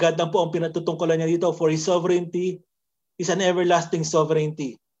sovereignty, si God lang po ang pinatutungkulan niya dito, for his sovereignty is an everlasting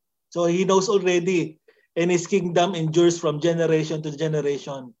sovereignty. So he knows already, and his kingdom endures from generation to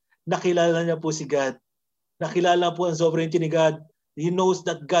generation. Nakilala niya po si God. Nakilala po ang sovereignty ni God. He knows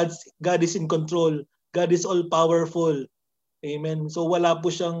that God is in control. God is all-powerful. Amen. So wala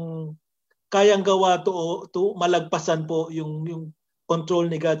po siyang kayang gawa to malagpasan po yung control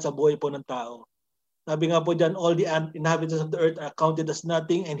ni God sa buhay po ng tao. Sabi nga po dyan, all the inhabitants of the earth are counted as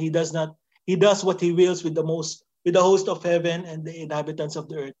nothing, and he does what he wills with the host of heaven and the inhabitants of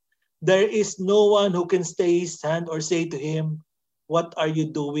the earth. There is no one who can stay his hand or say to him, what are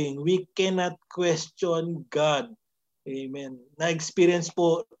you doing? We cannot question God. Amen. Na-experience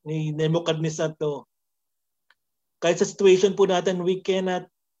po ni Nebuchadnezzar to. Kahit sa situation po natin, we cannot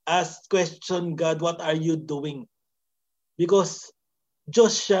question God, what are you doing? Because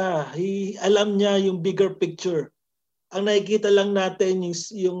Diyos siya. Alam niya yung bigger picture. Ang nakikita lang natin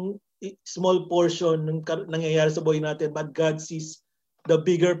yung small portion ng nangyayari sa buhay natin, but God sees the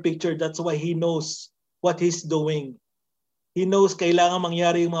bigger picture. That's why He knows what He's doing. He knows kailangan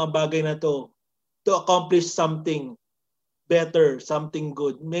mangyari yung mga bagay na to accomplish something better, something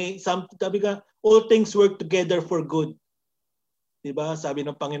good. Sabi ka, all things work together for good. Diba? Sabi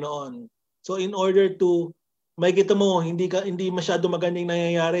ng Panginoon. So in order to makikita mo, hindi masyado magandang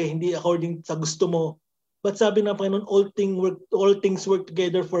nangyayari, hindi according sa gusto mo. But sabi ng Panginoon, all things work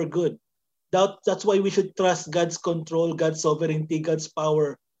together for good. That's why we should trust God's control, God's sovereignty, God's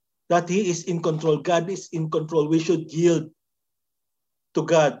power. That He is in control. God is in control. We should yield to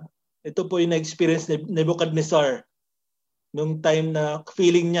God. Ito po yung na-experience ni Nebuchadnezzar nung time na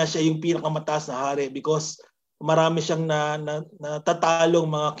feeling niya siya yung pinakamataas na hari because marami siyang natatalong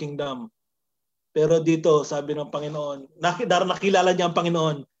mga kingdom. Pero dito, sabi ng Panginoon, nakilala niya ang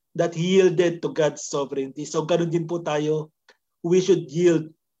Panginoon that He yielded to God's sovereignty. So ganoon din po tayo, we should yield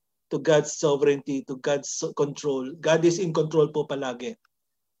to God's sovereignty, to God's control. God is in control po palagi.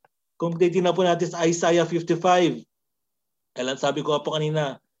 Kung titignan po natin sa Isaiah 55, kailan sabi ko po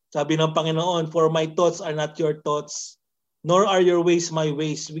kanina, sabi ng Panginoon, for my thoughts are not your thoughts, nor are your ways my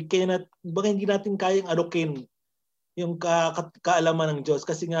ways. Hindi natin kayang arukin yung kaalaman ng Diyos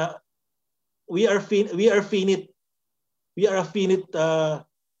kasi nga we are finite. We are a finite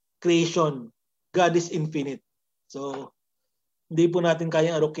creation. God is infinite. So hindi po natin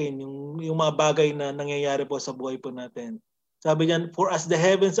kayang arukin yung mga bagay na nangyayari po sa buhay po natin. Sabi niyan, for as the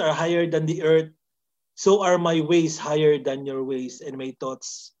heavens are higher than the earth, so are my ways higher than your ways and my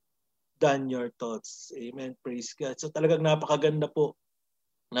thoughts than your thoughts. Amen. Praise God. So talagang napakaganda po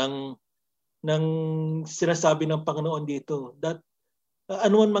ng sinasabi ng Panginoon dito that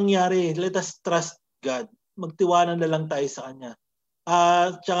ano man mangyari, let us trust God. Magtiwala na lang tayo sa Kanya.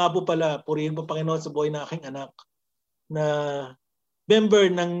 Siya nga po pala, purihin po Panginoon sa buhay ng aking anak na member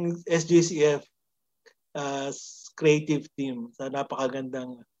ng SGCF creative team sa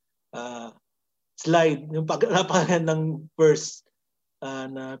napakagandang slide, yung napakagandang verse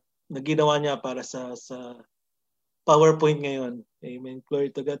na ginawa niya para sa PowerPoint ngayon. Amen.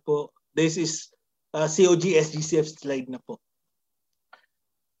 Glory to God po. This is COG SGCF slide na po.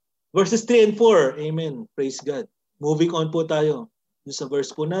 Verses 3 and 4. Amen. Praise God. Moving on po tayo. Sa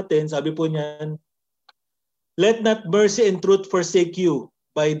verse po natin, sabi po niyan, let not mercy and truth forsake you.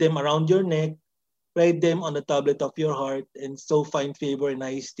 Bind them around your neck, write them on the tablet of your heart, and so find favor and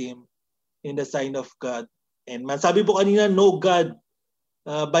high esteem in the sign of God. And man, sabi po kanina, know God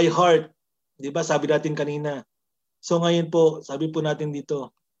by heart. Di ba? Sabi natin kanina. So ngayon po, sabi po natin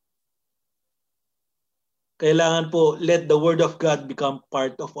dito, kailangan po, let the word of God become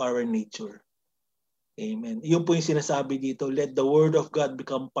part of our nature. Amen. Yun po yung sinasabi dito, let the word of God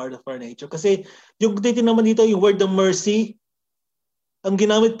become part of our nature. Kasi yung dito naman dito, yung word of mercy, ang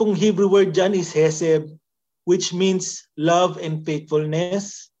ginamit pong Hebrew word dyan is hesed, which means love and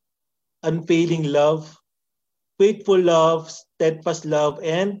faithfulness, unfailing love, faithful love, steadfast love,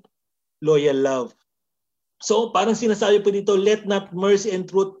 and loyal love. So parang sinasabi po dito, let not mercy and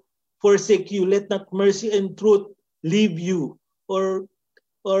truth forsake you. Let not mercy and truth leave you or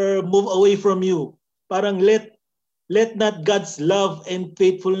move away from you. Parang let not God's love and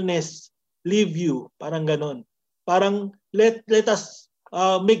faithfulness leave you. Parang ganon. Parang let us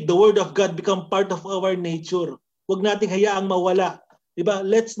make the word of God become part of our nature. Huwag nating hayaang mawala. Diba?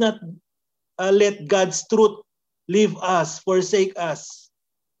 Let's not let God's truth leave us, forsake us.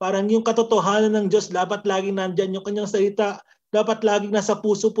 Parang yung katotohanan ng Diyos dapat laging nandyan, yung kanyang salita dapat laging nasa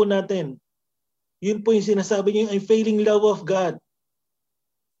puso po natin. Yun po yung sinasabi niya, yung unfailing love of God.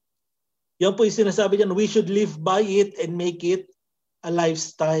 Yan po yung sinasabi niya, we should live by it and make it a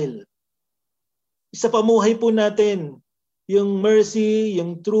lifestyle. Sa pamuhay po natin, yung mercy,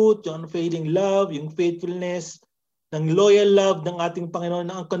 yung truth, yung unfailing love, yung faithfulness, ng loyal love ng ating Panginoon,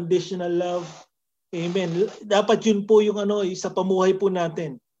 ng unconditional love. Amen. Dapat yun po yung sa pamuhay po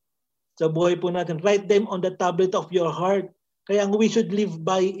natin. Sa buhay po natin. Write them on the tablet of your heart. Kaya we should live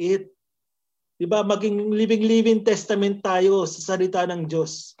by it. Diba? Maging living testament tayo sa salita ng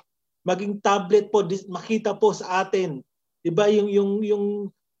Diyos. Maging tablet po, makita po sa atin. Diba? Yung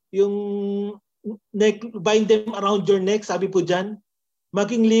neck, bind them around your neck, sabi po dyan.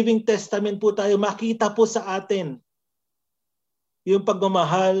 Maging living testament po tayo, makita po sa atin. Yung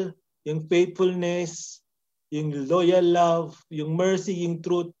pagmamahal, yung faithfulness, yung loyal love, yung mercy, yung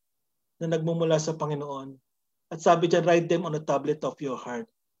truth na nagmumula sa Panginoon. At sabi dyan, write them on the tablet of your heart.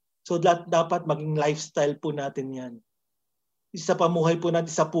 So dapat maging lifestyle po natin yan. Sa pamuhay po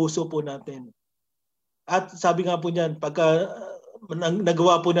natin, sa puso po natin. At sabi nga po niyan, pagka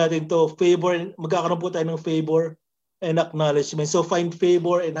nagawa po natin to, favor, magkakaroon po tayo ng favor and acknowledgement. So find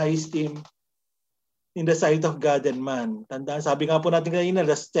favor and high esteem in the sight of God and man. Tandaan, sabi nga po natin kanina,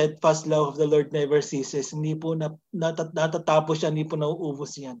 the steadfast love of the Lord never ceases. Hindi po natatapos yan, hindi po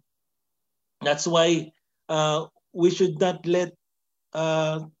nauubos yan. That's why we should not let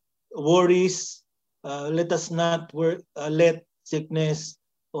worries, let us not let sickness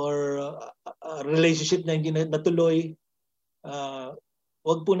or relationship na hindi natuloy,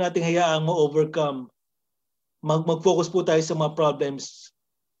 wag po nating hayaang ma-overcome. Mag-focus po tayo sa mga problems.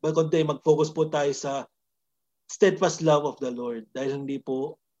 Kundi mag-focus po tayo sa steadfast love of the Lord dahil hindi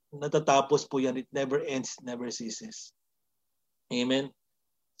po natatapos po yan. It never ends, it never ceases. Amen.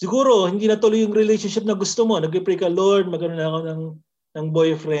 Siguro, hindi natuloy yung relationship na gusto mo. Nag-pray ka, Lord, magkaroon na ako ng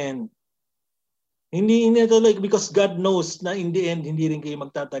boyfriend. Hindi natuloy because God knows na in the end, hindi rin kayo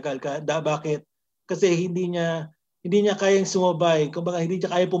magtatagal. Bakit? Kasi hindi niya kayang sumabay. Kumbaga, hindi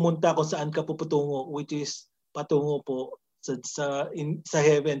niya kaya pumunta kung saan ka puputungo, which is patungo po sa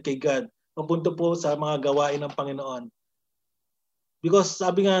heaven kay God. Papunta po sa mga gawain ng Panginoon. Because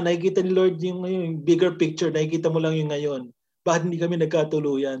sabi nga, nakikita ni Lord yung bigger picture, nakikita mo lang yung ngayon. Bakit hindi kami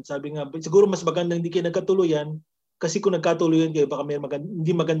nagkatuluyan? Sabi nga, siguro mas maganda hindi kayo nagkatuluyan kasi kung nagkatuluyan kayo, baka hindi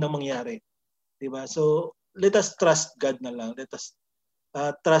magandang mangyari. Diba? So, let us trust God na lang. Let us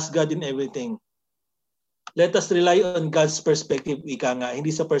trust God in everything. Let us rely on God's perspective, ika nga, hindi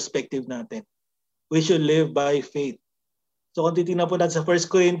sa perspective natin. We should live by faith. So, kung titignan po natin sa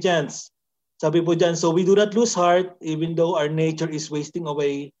 1 Corinthians, sabi po dyan, so we do not lose heart even though our nature is wasting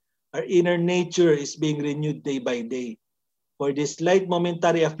away. Our inner nature is being renewed day by day. For this light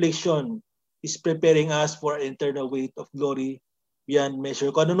momentary affliction is preparing us for eternal weight of glory beyond measure.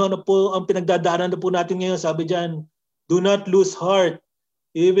 Kung ano po ang pinagdadaanan na po natin ngayon, sabi dyan, do not lose heart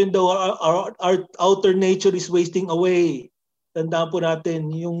even though our outer nature is wasting away. Tandaan po natin,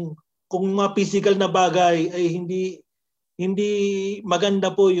 kung mga physical na bagay ay hindi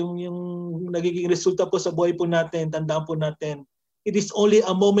maganda po yung nagiging resulta po sa buhay po natin. Tandaan po natin, it is only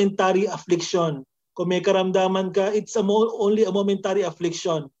a momentary affliction. Kung may karamdaman ka, it's only a momentary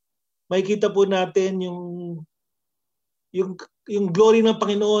affliction. Makikita po natin yung glory ng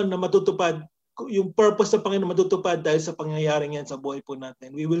Panginoon na matutupad, yung purpose ng Panginoon matutupad dahil sa pangyayaring yan sa buhay po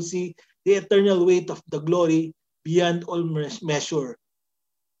natin. We will see the eternal weight of the glory beyond all measure.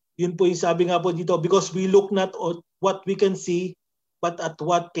 Yun po yung sabi nga po dito, because we look not at what we can see, but at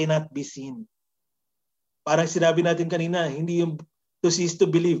what cannot be seen. Parang sinabi natin kanina, hindi yung to see is to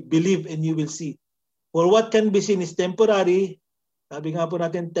believe. Believe and you will see. For what can be seen is temporary. Sabi nga po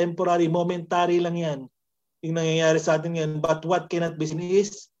natin, temporary, momentary lang yan. Yung nangyayari sa atin yan. But what cannot be seen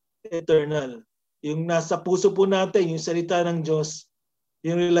is eternal. Yung nasa puso po natin, yung salita ng Diyos,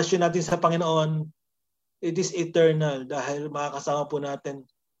 yung relasyon natin sa Panginoon, it is eternal dahil makakasama po natin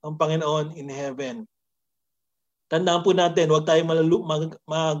ang Panginoon in heaven. Tandaan po natin, huwag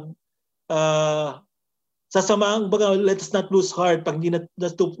tayong sasamaang baga, let us not lose heart pag hindi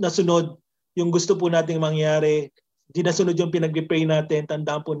nasunod yung gusto po nating mangyari, hindi nasunod yung pinag-pray natin,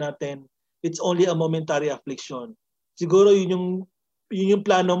 tandaan po natin, it's only a momentary affliction. Siguro yun yung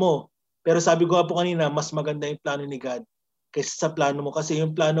plano mo. Pero sabi ko po kanina, mas maganda yung plano ni God kaysa sa plano mo. Kasi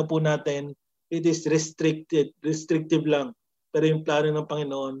yung plano po natin, it is restrictive lang. Pero yung plano ng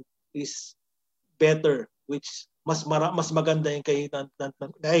Panginoon is better, which mas maganda yung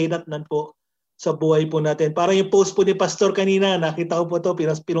kahinatnan po sa buhay po natin. Parang yung post po ni Pastor kanina, nakita ko po ito,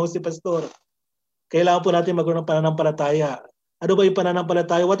 pinost ni Pastor. Kailangan po natin magkaroon ng pananampalataya. Ano ba yung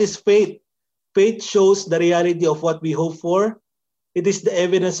pananampalataya? What is faith? Faith shows the reality of what we hope for. It is the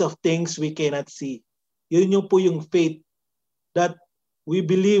evidence of things we cannot see. Yun yung po yung faith that we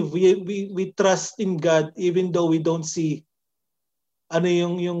believe, we trust in God even though we don't see ano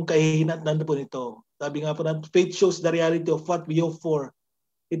yung kahinatnan po nito. Sabi nga po natin, faith shows the reality of what we hope for.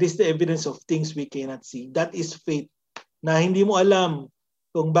 It is the evidence of things we cannot see. That is faith. Na hindi mo alam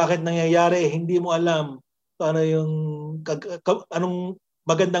kung bakit nangyayari, hindi mo alam kung ano yung anong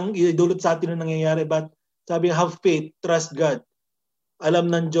magandang idulot sa atin yung nangyayari. But sabi, have faith, trust God.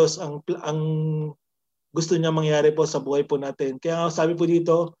 Alam ng Diyos ang gusto niya mangyari po sa buhay po natin. Kaya sabi po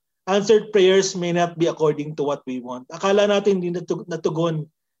dito, answered prayers may not be according to what we want. Akala natin hindi natugon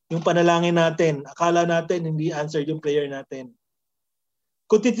yung panalangin natin. Akala natin hindi answered yung prayer natin.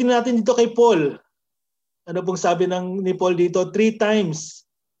 Kung titignan natin dito kay Paul, ano pong sabi ni Paul dito? 3 times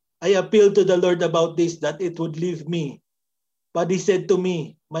I appealed to the Lord about this, that it would leave me. But he said to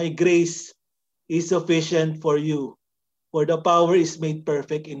me, my grace is sufficient for you, for the power is made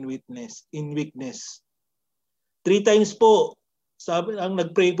perfect in weakness. 3 times po, sabi, ang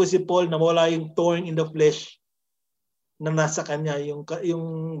nagpray po si Paul na wala yung thorn in the flesh na nasa kanya, yung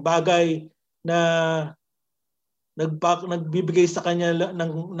bagay na nagbibigay sa kanya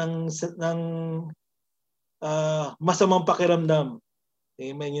ng masamang pakiramdam.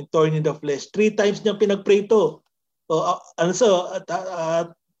 Amen, yung thorn in the flesh. 3 times niya pinagpray ito.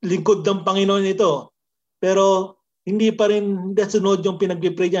 Lingkod ng Panginoon ito. Pero hindi pa rin sunod yung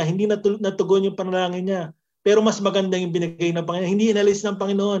pinagpray niya. Hindi natugon yung panalangin niya. Pero mas maganda yung binigay ng Panginoon. Hindi inalis ng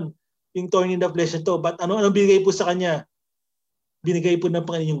Panginoon yung thorn in the flesh ito. But ano binigay po sa kanya? Binigay po ng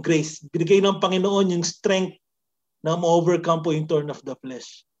Panginoon yung grace. Binigay ng Panginoon yung strength na ma-overcome po yung thorn of the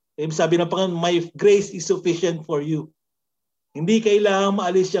flesh. Sabi ng Panginoon, my grace is sufficient for you. Hindi kailangan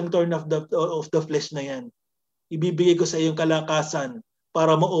maalis yung thorn of the flesh na yan. Ibibigay ko sa iyo yung kalakasan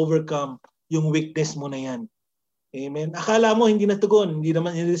para ma-overcome yung weakness mo na yan. Amen. Akala mo hindi natugon, hindi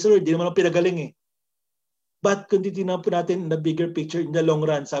naman in-resolve, hindi naman pinagaling eh. But kung titignan po natin in the bigger picture, in the long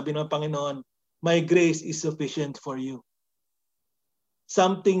run, sabi ng Panginoon, my grace is sufficient for you.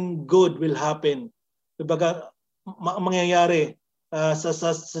 Something good will happen. Kumbaga, mangyayari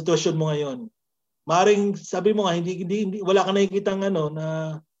sa sitwasyon mo ngayon. Maring sabi mo nga, hindi, wala ka nakikitang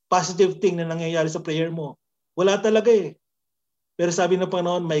na positive thing na nangyayari sa prayer mo. Wala talaga eh. Pero sabi ng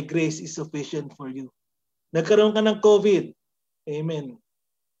Panginoon, my grace is sufficient for you. Nagkaroon ka ng COVID. Amen.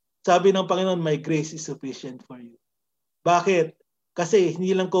 Sabi ng Panginoon, my grace is sufficient for you. Bakit? Kasi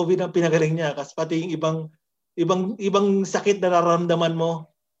hindi lang COVID ang pinagaling niya, kasi pati yung ibang sakit na nararamdaman mo,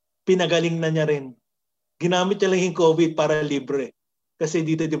 pinagaling na niya rin. Ginamit niya lang yung COVID para libre. Kasi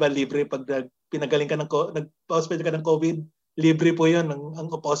dito, di ba, libre pag pinagaling ka nagpa-hospital ka ng COVID, libre po yun ang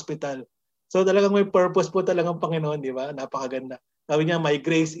hospital. So talagang may purpose po talagang Panginoon, di ba? Napakaganda. Sabi niya, my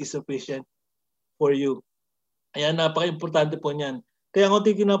grace is sufficient for you. Ayan, napaka-importante po niyan. Kaya kung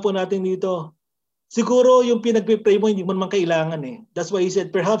titignan po natin dito, siguro yung pinag-pray mo, hindi mo naman kailangan eh. That's why he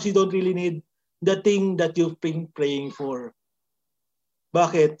said, perhaps you don't really need the thing that you've been praying for.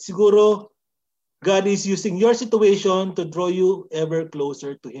 Bakit? Siguro, God is using your situation to draw you ever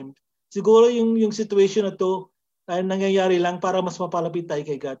closer to Him. Siguro yung situation na to ay nangyayari lang para mas mapalapit tayo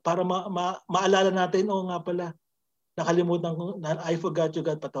kay God. Para maalala natin, nga pala, nakalimutan ko, I forgot you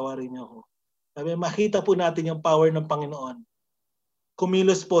God, patawarin niyo ako. Sabi, makita po natin yung power ng Panginoon.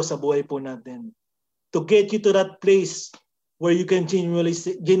 Kumilos po sa buhay po natin. To get you to that place where you can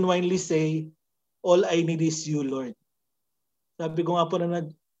genuinely say, all I need is you, Lord. Sabi ko nga po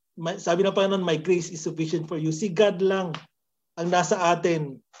sabi na Panginoon, my grace is sufficient for you. Si God lang ang nasa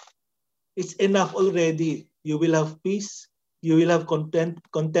atin. It's enough already. You will have peace. You will have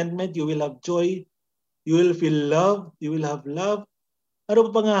contentment. You will have joy. You will feel love. You will have love. Ano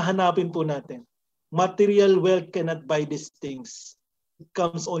pa nga hanapin po natin? Material wealth cannot buy these things. It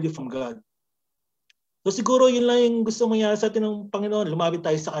comes only from God. So siguro yun lang yung gusto mangyari sa atin ng Panginoon. Lumapit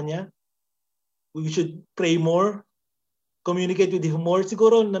tayo sa Kanya. We should pray more. Communicate with Him more.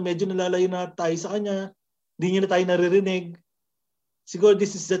 Siguro na medyo nalalayo na tayo sa Kanya. Hindi niya na tayo naririnig. Siguro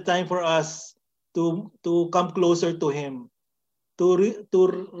this is the time for us to come closer to Him. To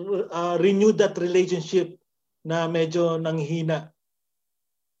renew that relationship na medyo nanghina.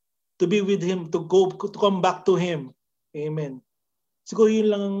 To be with Him, to come back to Him. Amen. Siguro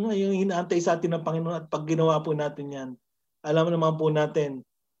yun lang yung hinaantay sa atin ng Panginoon, at pag ginawa po natin yan, alam naman po natin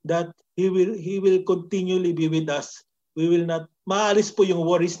that He will continually be with us. We will not, maalis po yung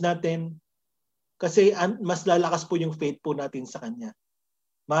worries natin kasi mas lalakas po yung faith po natin sa Kanya.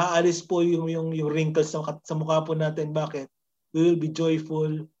 Maalis po yung wrinkles sa mukha po natin. Bakit? We will be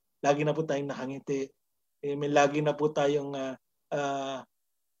joyful. Lagi na po tayong nakangiti. Amen. Lagi na po tayong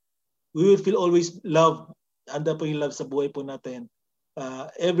we will feel always love. Anda po yung love sa buhay po natin.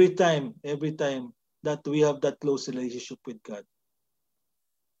 Every time that we have that close relationship with God.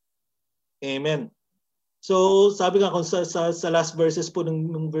 Amen. So, sabi nga kung sa last verses po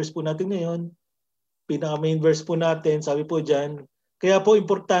ng verse po natin ngayon, pinaka-main verse po natin, sabi po dyan, kaya po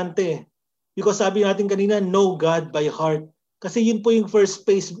importante, because sabi natin kanina, know God by heart. Kasi yun po yung first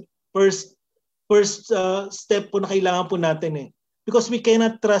step po na kailangan po natin eh. Because we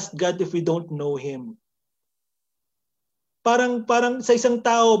cannot trust God if we don't know Him. Parang sa isang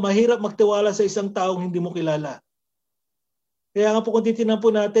tao, mahirap magtiwala sa isang taong hindi mo kilala. Kaya nga po kung titignan po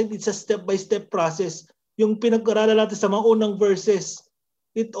natin, it's a step-by-step process. Yung pinag-aralan natin sa mga unang verses,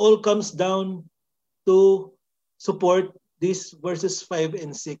 it all comes down to support these verses 5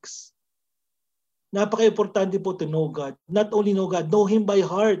 and 6. Napaka-importante po to know God. Not only know God, know Him by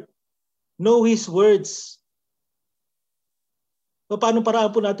heart. Know His words. Paano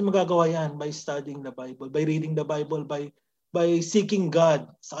paraan po natin magagawa yan? By studying the Bible, by reading the Bible, by seeking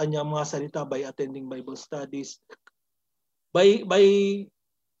God sa Kanyang mga salita, by attending Bible studies, by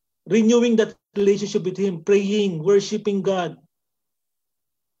renewing that relationship with Him, praying, worshiping God.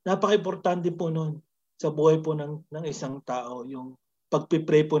 Napaka-importante po nun sa buhay po ng isang tao, yung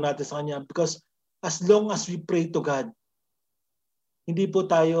pagpipray po natin sa Kanya. Because as long as we pray to God, hindi po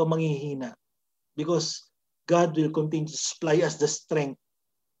tayo manghihina. Because God will continue to supply us the strength.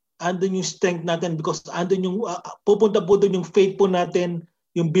 Andun yung strength natin because andun yung pupunta po doon yung faith po natin,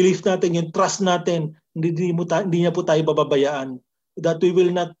 yung belief natin, yung trust natin. Hindi niya po tayo bababayaan. That we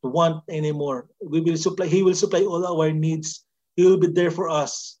will not want anymore. He will supply all our needs. He will be there for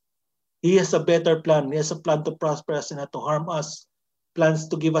us. He has a better plan. He has a plan to prosper us and not to harm us. Plans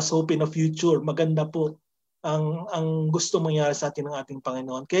to give us hope in the future. Maganda po ang gusto mangyari sa atin ng ating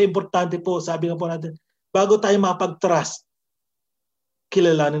Panginoon. Kaya importante po, sabi nga po natin, bago tayo mapag-trust,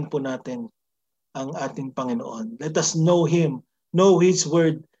 kilalanin po natin ang ating Panginoon. Let us know Him, know His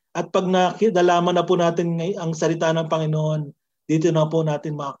Word. At pag nalaman na po natin ang salita ng Panginoon, dito na po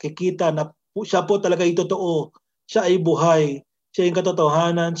natin makikita na siya po talaga yung totoo. Siya ay buhay. Siya yung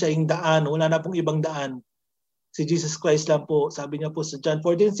katotohanan. Siya yung daan. Wala na pong ibang daan. Si Jesus Christ lang po. Sabi niya po sa John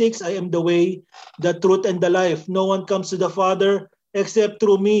 14:6, I am the way, the truth, and the life. No one comes to the Father except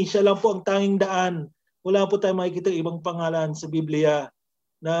through me. Siya lang po ang tanging daan. Wala po tayong makikita ibang pangalan sa Biblia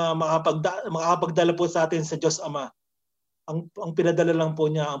na makakapagdala po sa atin sa Diyos Ama. Ang pinadala lang po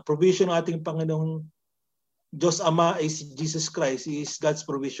niya, ang provision ng ating Panginoong Diyos Ama ay si Jesus Christ. He is God's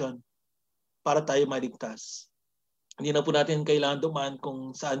provision para tayo maligtas. Hindi na po natin kailangan dumaan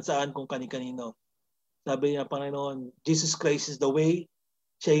kung saan-saan, kung kani-kanino. Sabi niya, Panginoon, Jesus Christ is the way,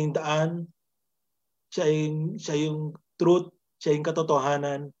 siya yung daan, siya yung truth, siya yung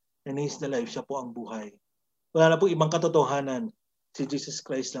katotohanan, and He is the life, siya po ang buhay. Wala na po ibang katotohanan, si Jesus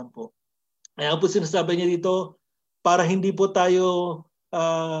Christ lang po. Kaya po sinasabi niya dito, para hindi po tayo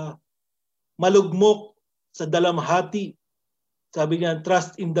malugmok sa dalamhati. Sabi niya,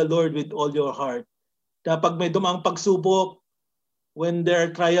 trust in the Lord with all your heart. Na pag may dumaang pagsubok, when there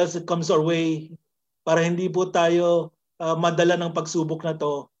are trials that comes our way, para hindi po tayo madala ng pagsubok na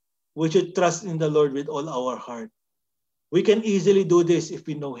to, we should trust in the Lord with all our heart. We can easily do this if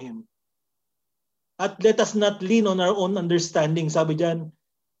we know Him. At let us not lean on our own understanding. Sabi dyan,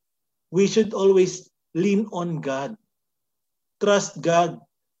 we should always lean on God. Trust God.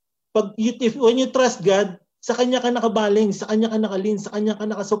 When you trust God, sa Kanya ka nakabaling, sa Kanya ka nakalin, sa Kanya ka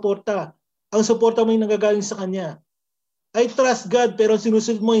nakasuporta. Ang suporta mo yung nagagaling sa Kanya. I trust God, pero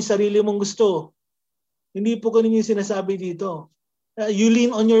sinusunod mo yung sarili mong gusto. Hindi po ganun yung sinasabi dito. You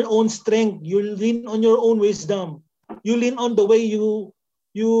lean on your own strength. You lean on your own wisdom. You lean on the way you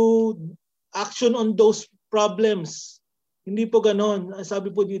action on those problems. Hindi po ganon.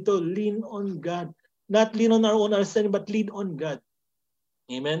 Sabi po dito, lean on God. Not lean on our own understanding, but lean on God.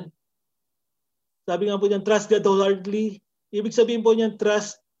 Amen? Sabi nga po niyan, trust God wholeheartedly. Ibig sabihin po niyan,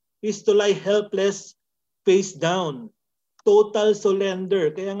 trust is to lie helpless, face down. Total surrender.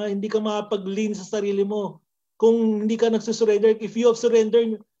 Kaya nga hindi ka makapag-lean sa sarili mo. Kung hindi ka nagsusurrender, if you have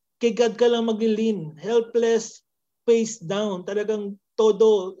surrendered, kay God ka lang mag-lean. Helpless, face down. Talagang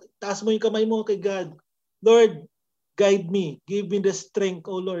todo. Taas mo yung kamay mo kay God. Lord, guide me. Give me the strength,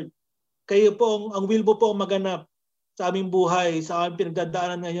 O Lord. Kayo po, ang will mo po maganap sa aming buhay, sa aming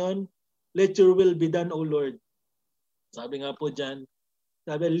pinagdadaanan ngayon. Let your will be done, O Lord. Sabi nga po dyan,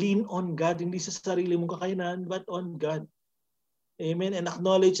 sabi, lean on God. Hindi sa sarili mong kakayanan, but on God. Amen. And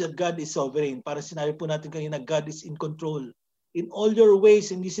acknowledge that God is sovereign. Para sinabi po natin kanina, God is in control. In all your ways,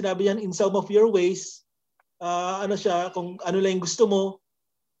 hindi sinabi yan, in some of your ways, kung ano lang yung gusto mo,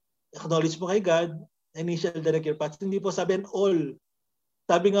 acknowledge mo kay God, and He shall direct your paths. Hindi po sabihin all.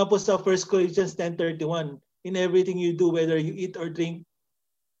 Sabi nga po sa 1 Corinthians 10:31, in everything you do, whether you eat or drink,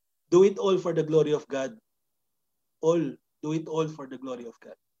 do it all for the glory of God. All. Do it all for the glory of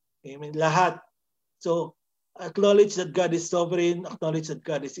God. Amen. Lahat. So, acknowledge that God is sovereign. Acknowledge that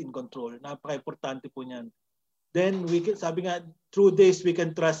God is in control. Napaka-importante po niyan. Then, sabi nga, through this, we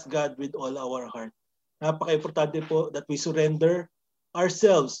can trust God with all our heart. Napaka-importante po that we surrender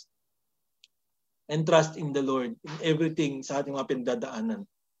ourselves and trust in the Lord in everything sa ating mga pinagdadaanan.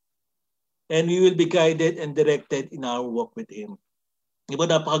 And we will be guided and directed in our walk with Him. Diba,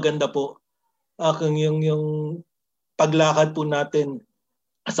 napakaganda po yung paglakad po natin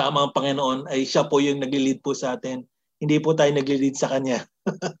kasama ang Panginoon ay siya po yung nag-lead po sa atin. Hindi po tayo nag-lead sa Kanya.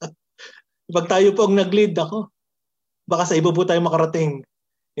 Pag tayo po ang nag-lead, baka sa iba po tayo makarating.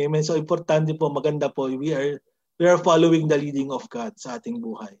 Amen. So importante po, maganda po, we are following the leading of God sa ating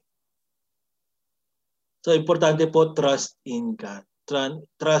buhay. So importante po, trust in God.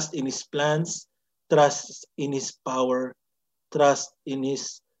 Trust in His plans, trust in His power, trust in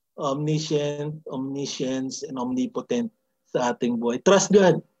His omniscience, and omnipotent sa ating buhay. Trust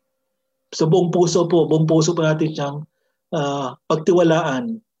God. So buong puso po natin siyang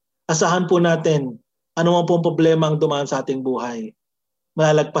pagtiwalaan. Asahan po natin ano man po ang problema ang dumaan sa ating buhay.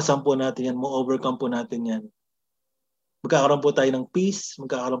 Malalagpasan po natin yan, ma-overcome po natin yan. Magkakaroon po tayo ng peace,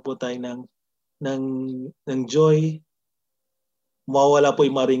 magkakaroon po tayo ng joy. Mawawala po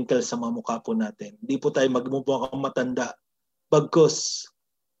yung mga wrinkles sa mga mukha po natin. Hindi po tayo magmumukha kang matanda. Bagkus,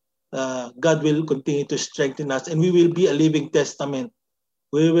 God will continue to strengthen us and we will be a living testament.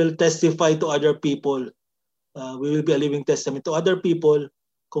 We will testify to other people. We will be a living testament to other people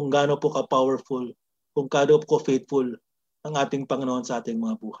kung gaano po ka-powerful, kung gaano po ka-faithful ang ating Panginoon sa ating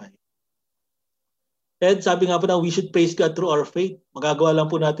mga buhay. And sabi nga po na we should praise God through our faith. Magagawa lang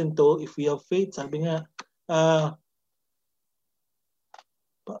po natin to if we have faith. Sabi nga,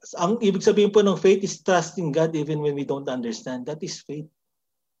 ang ibig sabihin po ng faith is trusting God even when we don't understand. That is faith.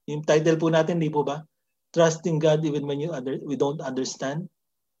 Yung title po natin, di po ba? Trusting God even when we don't understand.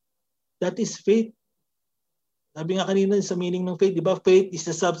 That is faith. Sabi nga kanina sa meaning ng faith, di ba? Faith is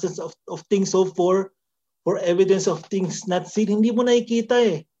the substance of things hoped for evidence of things not seen. Hindi mo nakikita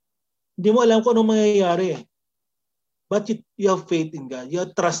eh. Hindi mo alam kung anong mangyayari eh. But you have faith in God. You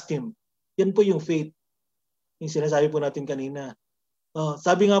trust Him. Yan po yung faith. Yung sinasabi po natin kanina.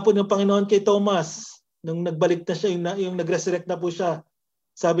 Sabi nga po ng Panginoon kay Thomas, nung nagbalik na siya, yung nag-resurrect na po siya,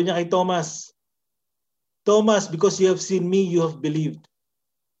 sabi niya kay Thomas, because you have seen me, you have believed.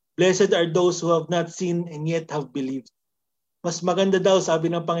 Blessed are those who have not seen and yet have believed. Mas maganda daw, sabi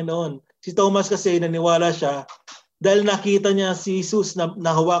ng Panginoon. Si Thomas kasi naniwala siya dahil nakita niya si Jesus na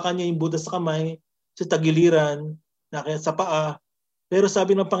nahawakan niya yung butas sa kamay, sa tagiliran, sa paa. Pero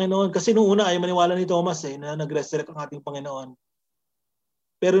sabi ng Panginoon, kasi nung una ay maniwala ni Thomas na nag-resurrect ang ating Panginoon.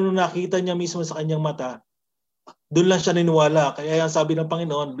 Pero nung nakita niya mismo sa kanyang mata, doon lang siya niniwala. Kaya yung sabi ng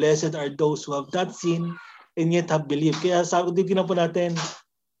Panginoon, blessed are those who have not seen and yet have believed. Kaya sabi din po natin,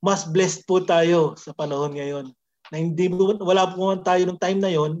 mas blessed po tayo sa panahon ngayon. Na wala po man tayo nung time na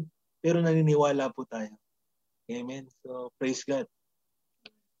yon, pero naniniwala po tayo. Amen. So, praise God.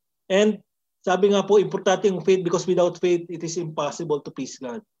 And sabi nga po, importante yung faith because without faith, it is impossible to please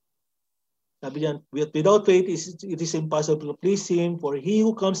God. Sabi niyan, without faith, it is impossible to please Him, for he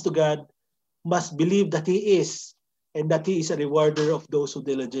who comes to God must believe that He is, and that He is a rewarder of those who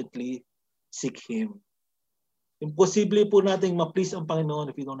diligently seek Him. Imposible po nating ma-please ang Panginoon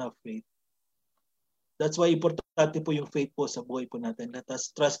if we don't have faith. That's why importante po yung faith po sa buhay po natin. Let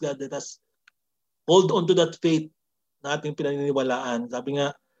us trust God, let us hold on to that faith na ating pinaniniwalaan. Sabi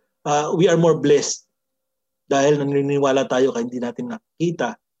nga, we are more blessed dahil naniniwala tayo kahit hindi natin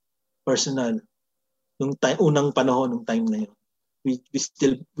nakita personal nung unang panahon ng time na yun. We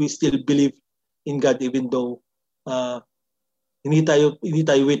still believe in God even though hindi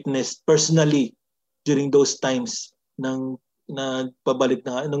tayo witness personally during those times ng pabalik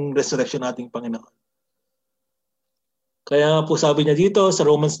ng resurrection nating Panginoon. Kaya po sabi niya dito sa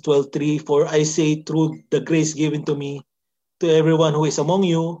Romans 12:3, "For I say through the grace given to me, to everyone who is among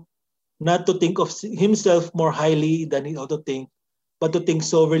you, not to think of himself more highly than he ought to think, but to think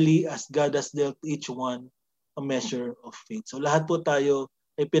soberly as God has dealt each one a measure of faith." So lahat po tayo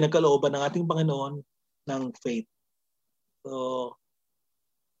ay pinagkalooban ng ating Panginoon ng faith. So,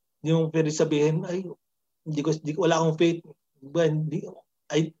 yung pwede sabihin, ay, wala akong faith.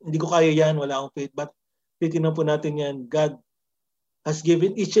 Hindi ko kaya yan, wala akong faith. But titignan po natin yan, God has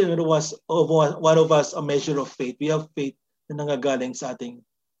given each and every one of us a measure of faith. We have faith na nanggagaling sa ating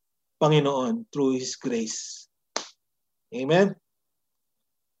Panginoon through His grace. Amen?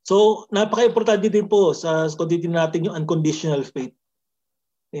 So, napaka-importante din po kung titignan natin yung unconditional faith.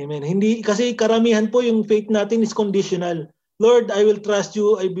 Amen. Hindi, kasi karamihan po yung faith natin is conditional. Lord, I will trust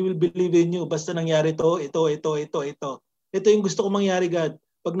you, I will believe in you. Basta nangyari ito. Ito yung gusto ko mangyari, God.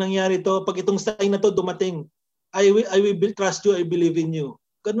 Pag nangyari ito, pag itong sign na to dumating, I will trust you, I believe in you.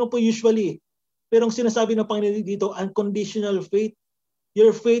 Ganun po usually. Pero ang sinasabi ng Panginoon dito, unconditional faith.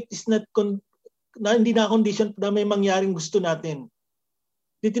 Your faith is hindi na condition na may mangyaring gusto natin.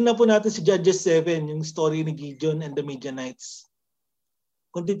 Titingnan po natin si Judges 7, yung story ni Gideon and the Midianites.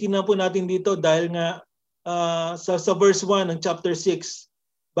 Kung titingnan po natin dito, dahil nga sa verse 1 ng chapter 6,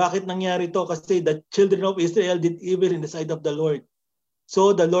 bakit nangyari ito? Kasi the children of Israel did evil in the sight of the Lord.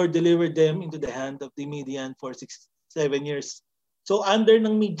 So the Lord delivered them into the hand of the Midian for 7 years. So under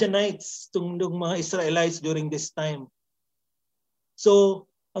ng Midianites, itong mga Israelites during this time.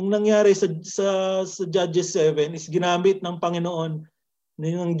 So ang nangyari sa Judges 7 is ginamit ng Panginoon,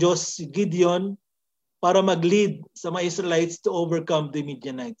 ng Diyos, Gideon, para mag-lead sa mga Israelites to overcome the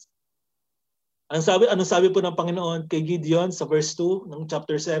Midianites. Ano sabi po ng Panginoon kay Gideon sa verse 2 ng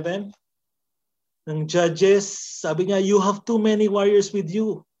chapter 7 ng Judges? Sabi niya, "You have too many warriors with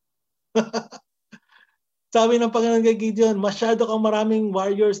you." Sabi ng Panginoon kay Gideon, masyado kang maraming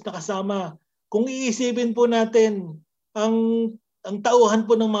warriors na kasama. Kung iisipin po natin, ang tauhan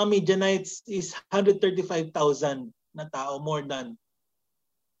po ng mga Midianites is 135,000 na tao, more than.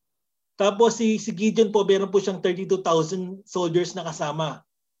 Tapos si Gideon po, meron po siyang 32,000 soldiers na kasama.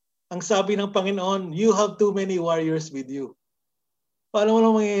 Ang sabi ng Panginoon, "You have too many warriors with you." Paano mo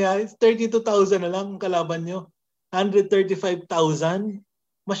lang mangyayari? 32,000 na lang ang kalaban nyo. 135,000.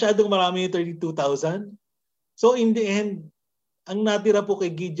 Masyadong marami yung 32,000. So in the end, ang natira po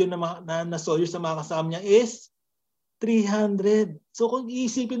kay Gideon na soldiers na mga kasama niya is 300. So kung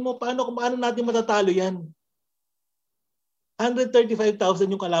iisipin mo, paano natin matatalo yan?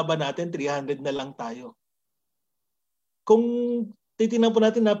 135,000 yung kalaban natin, 300 na lang tayo. Kung titingnan po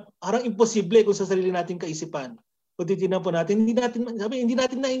natin na parang imposible kung sa sarili nating kaisipan. Kung titingnan po natin, hindi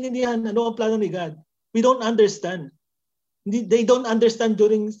natin naiintindihan ano ang plano ni God. We don't understand. They don't understand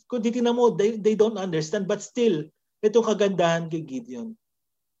kung titingnan mo, they don't understand. But still, itong kagandahan kay Gideon.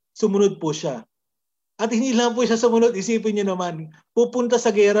 Sumunod po siya. At hindi lang po siya sumunod, isipin niyo naman, pupunta sa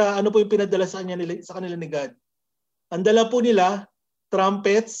gera, ano po yung pinadala sa kanila ni God? Ang dala po nila,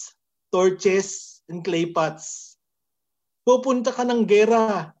 trumpets, torches, and clay pots. Pupunta ka ng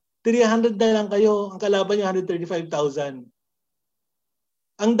gera, 300 na lang kayo, ang kalaban niyo 135,000.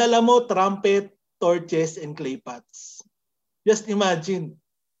 Ang dala mo, trumpet, torches, and clay pots. Just imagine.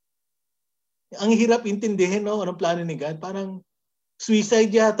 Ang hirap intindihin, no? Anong plano ni God? Parang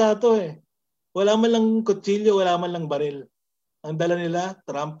suicide yata to eh. Wala man lang kutsilyo, wala man lang baril. Ang dala nila,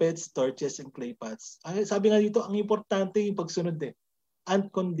 trumpets, torches, and clay pots. Sabi nga dito, ang importante yung pagsunod eh.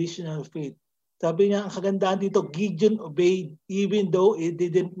 Unconditional faith. Sabi niya, ang kagandahan dito, Gideon obeyed even though it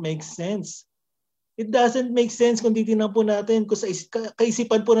didn't make sense. It doesn't make sense kung titignan po natin. Kung sa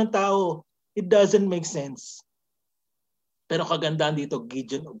kaisipan po ng tao, it doesn't make sense. Pero kagandahan dito,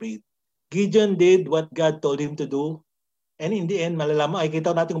 Gideon obeyed. Gideon did what God told him to do. And in the end, malalaman, ay kita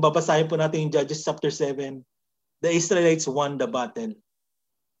natin kung babasahin po natin yung Judges chapter 7, the Israelites won the battle.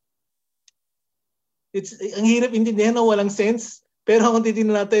 Ang hirap intindihan na walang sense, pero kung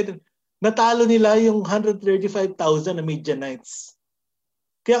titignan natin, natalo nila yung 135,000 na Midianites.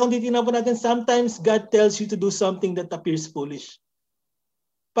 Kaya kung titignan po natin, sometimes God tells you to do something that appears foolish.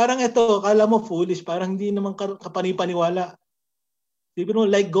 Parang ito, kala mo foolish, parang hindi naman kapanipaniwala. You know,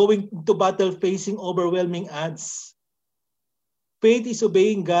 like going to battle facing overwhelming odds. Faith is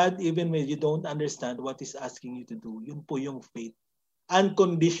obeying God even when you don't understand what He's asking you to do. Yun po yung faith.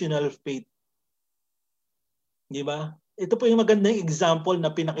 Unconditional faith. Di ba? Ito po yung magandang example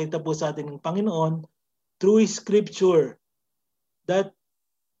na pinakita po sa atin ng Panginoon through His Scripture that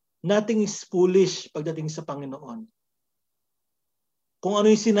nothing is foolish pagdating sa Panginoon. Kung ano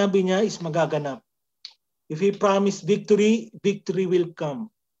yung sinabi niya is magaganap. If He promised victory, victory will come.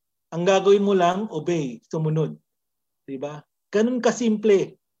 Ang gagawin mo lang, obey, sumunod. Diba? Ganun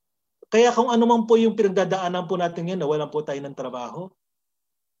kasimple. Kaya kung ano man po yung pinagdadaanan po natin ngayon, nawalan po tayo ng trabaho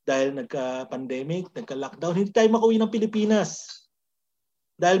dahil nagka-pandemic, nagka-lockdown, hindi tayo makauwi ng Pilipinas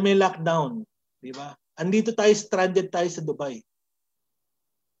dahil may lockdown. Diba? Andito tayo, stranded tayo sa Dubai.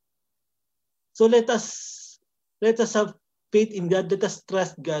 So let us have faith in God, let us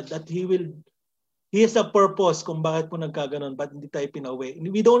trust God that He has a purpose kung bakit po nagkaganon, but hindi tayo pinauwi.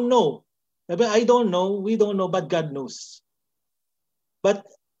 We don't know. I don't know, we don't know, but God knows. But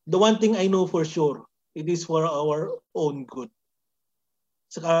the one thing I know for sure, it is for our own good.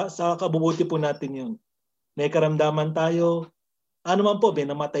 Sa kabubuti po natin yun. May karamdaman tayo, ano man po,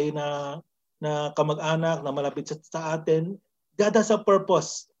 namatay na kamag-anak na malapit sa atin, God has a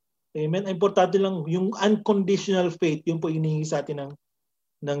purpose. Amen. Importante lang yung unconditional faith, yung po inihingi sa atin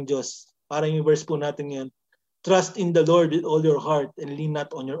ng Diyos. Parang yung verse po natin yan. Trust in the Lord with all your heart and lean not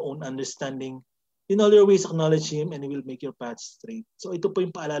on your own understanding. In all your ways acknowledge Him and He will make your path straight. So ito po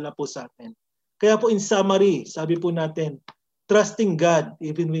yung paalala po sa atin. Kaya po in summary, sabi po natin, trusting God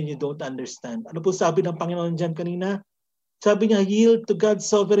even when you don't understand. Ano po sabi ng Panginoon dyan kanina? Sabi niya, yield to God's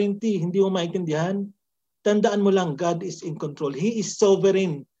sovereignty. Hindi mo maintindihan? Tandaan mo lang, God is in control. He is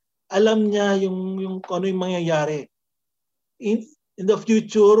sovereign. Alam niya yung kung ano yung mangyayari. In the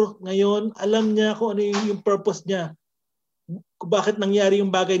future, ngayon, alam niya kung ano yung purpose niya. Kung bakit nangyari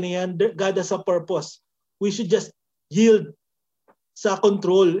yung bagay na yan, God has a purpose. We should just yield sa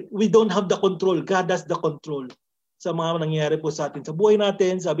control. We don't have the control. God has the control sa mga nangyayari po sa atin. Sa buhay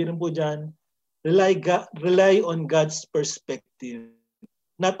natin, sabi rin po dyan, rely on God's perspective.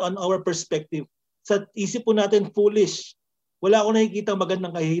 Not on our perspective. Sa isip po natin, foolish. Wala akong nakikita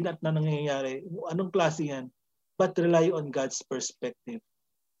magandang kahihinat na nangyayari. Anong klase yan? But rely on God's perspective.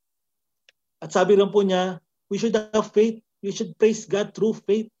 At sabi rin po niya, we should have faith. We should praise God through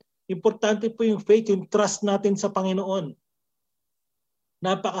faith. Importante po yung faith, yung trust natin sa Panginoon.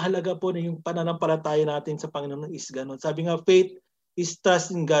 Napakahalaga po na yung pananampalataya natin sa Panginoon is ganun. Sabi nga, faith is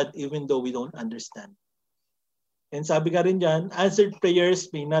trust in God even though we don't understand. And sabi nga rin dyan, answered prayers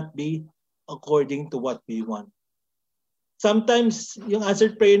may not be according to what we want. Sometimes, yung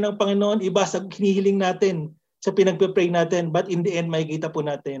answered prayer ng Panginoon, iba sa hinihiling natin, sa pinagpe-pray natin, but in the end, makikita po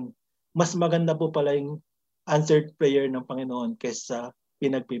natin, mas maganda po pala yung answered prayer ng Panginoon kaysa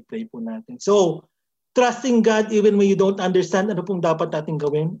pinagpe-pray po natin. So, trusting God even when you don't understand, ano pong dapat natin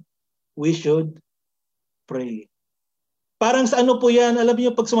gawin? We should pray. Parang sa ano po yan, alam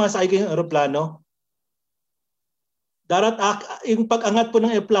niyo pag sumasakay kayo ng aeroplano, yung pag-angat po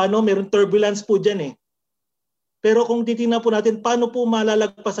ng aeroplano, mayroong turbulence po dyan eh. Pero kung titingnan po natin, paano po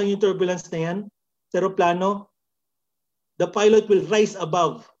malalagpasan yung turbulence na yan sa aeroplano? The pilot will rise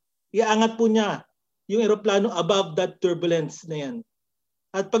above. Iangat po niya yung aeroplano above that turbulence na yan.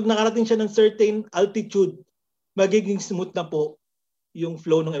 At pag nakarating siya ng certain altitude, magiging smooth na po yung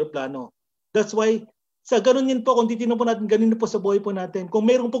flow ng aeroplano. That's why, sa ganun yun po, kung titingnan po natin, ganun po sa buhay po natin. Kung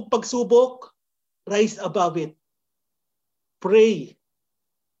mayroong pong pagsubok, rise above it. Pray.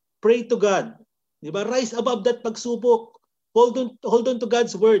 Pray to God. Diba? Rise above that pagsubok. Hold on to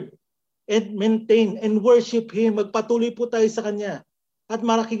God's word and maintain and worship Him. Magpatuloy po tayo sa Kanya. At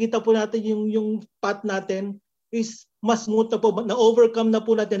makikita po natin yung path natin is mas smooth na po, na-overcome na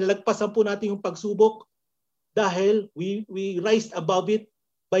po natin, nalagpasan po natin yung pagsubok dahil we rise above it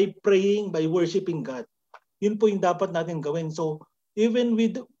by praying, by worshiping God. Yun po yung dapat natin gawin. So, even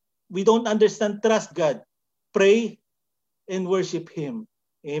we don't understand, trust God. Pray and worship Him.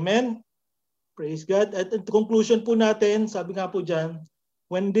 Amen? Praise God. At the conclusion po natin, sabi nga po dyan,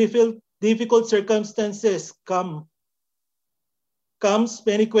 when difficult circumstances comes,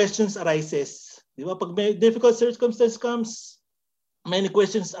 many questions arises. Di ba? Pag may difficult circumstance comes, many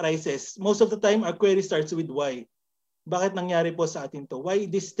questions arises. Most of the time, our query starts with why. Bakit nangyari po sa atin to? Why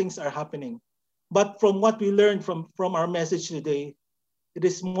these things are happening? But from what we learned from our message today, it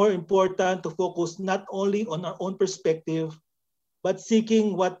is more important to focus not only on our own perspective, but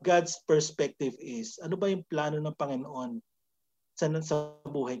seeking what God's perspective is. Ano ba yung plano ng Panginoon sa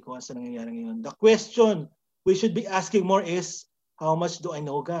buhay ko, sa nangyayari ngayon? The question we should be asking more is, how much do I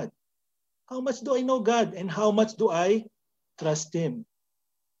know God? How much do I know God? And how much do I trust Him?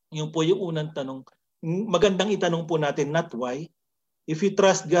 Yun po yung unang tanong. Magandang itanong po natin, not why. If you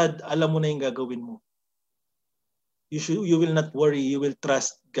trust God, alam mo na yung gagawin mo. You will not worry. You will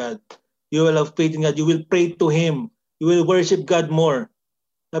trust God. You will have faith in God. You will pray to Him. You will worship God more.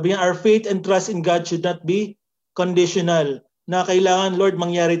 Sabi niya, our faith and trust in God should not be conditional. Na kailangan, Lord,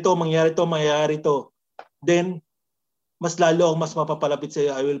 mangyari to, mangyari to, mangyari to. Then, mas lalo akong mas mapapalapit sa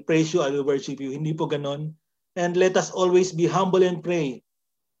iyo. I will praise you, I will worship you. Hindi po ganon. And let us always be humble and pray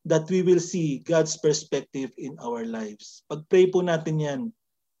that we will see God's perspective in our lives. Pag-pray po natin yan,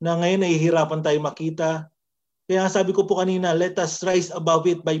 na ngayon nahihirapan tayo makita. Kaya sabi ko po kanina, let us rise above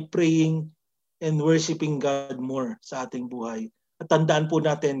it by praying and worshiping God more sa ating buhay. At tandaan po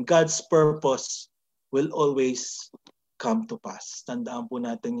natin, God's purpose will always come to pass. Tandaan po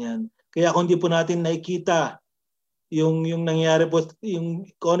natin yan. Kaya kung di po natin nakikita yung nangyayari po,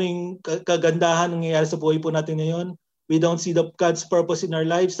 kung ano yung kagandahan nangyayari sa buhay po natin ngayon, we don't see the God's purpose in our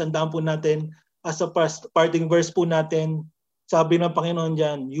lives. Tandaan po natin, as a parting verse po natin, sabi ng Panginoon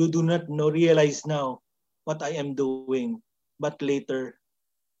dyan, you do not realize now what I am doing, but later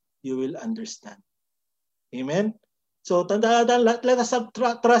you will understand. Amen? So, tandaan, let us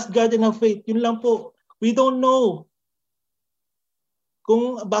trust God and have faith. Yun lang po. We don't know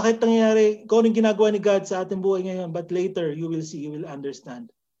kung bakit nangyayari, kung anong ginagawa ni God sa ating buhay ngayon, but later you will see, you will understand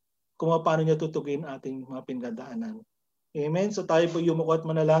kung paano niya tutugin ating mga pinagdadaanan. Amen? So tayo po yumuko at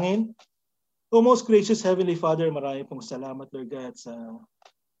manalangin. O most gracious Heavenly Father, marami pong salamat, Lord God, sa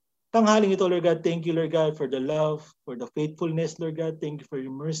tanghaling ito, Lord God. Thank you, Lord God, for the love, for the faithfulness, Lord God. Thank you for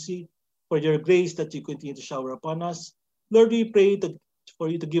your mercy, for your grace that you continue to shower upon us. Lord, we pray for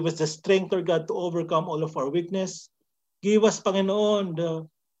you to give us the strength, Lord God, to overcome all of our weakness. Give us, Panginoon,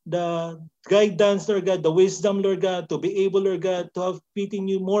 the guidance, Lord God, the wisdom, Lord God, to be able, Lord God, to have faith in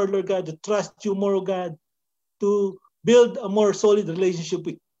you more, Lord God, to trust you more, oh God, to build a more solid relationship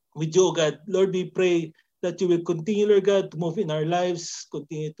with you, oh God. Lord, we pray that you will continue, Lord God, to move in our lives,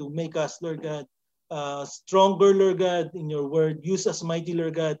 continue to make us, Lord God, stronger, Lord God, in your word. Use us mighty,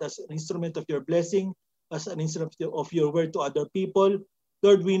 Lord God, as an instrument of your blessing, as an instrument of your word to other people.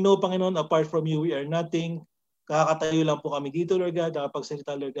 Lord, we know, Panginoon, apart from you, we are nothing. Kakatayo lang po kami dito, Lord God,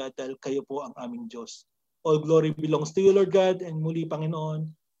 nakapagsalita, Lord God, dahil kayo po ang aming Diyos. All glory belongs to you, Lord God, and muli,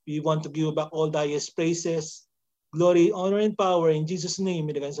 Panginoon, we want to give back all the highest praises, glory, honor, and power in Jesus' name,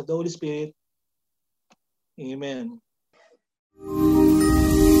 in the hands of the Holy Spirit. Amen.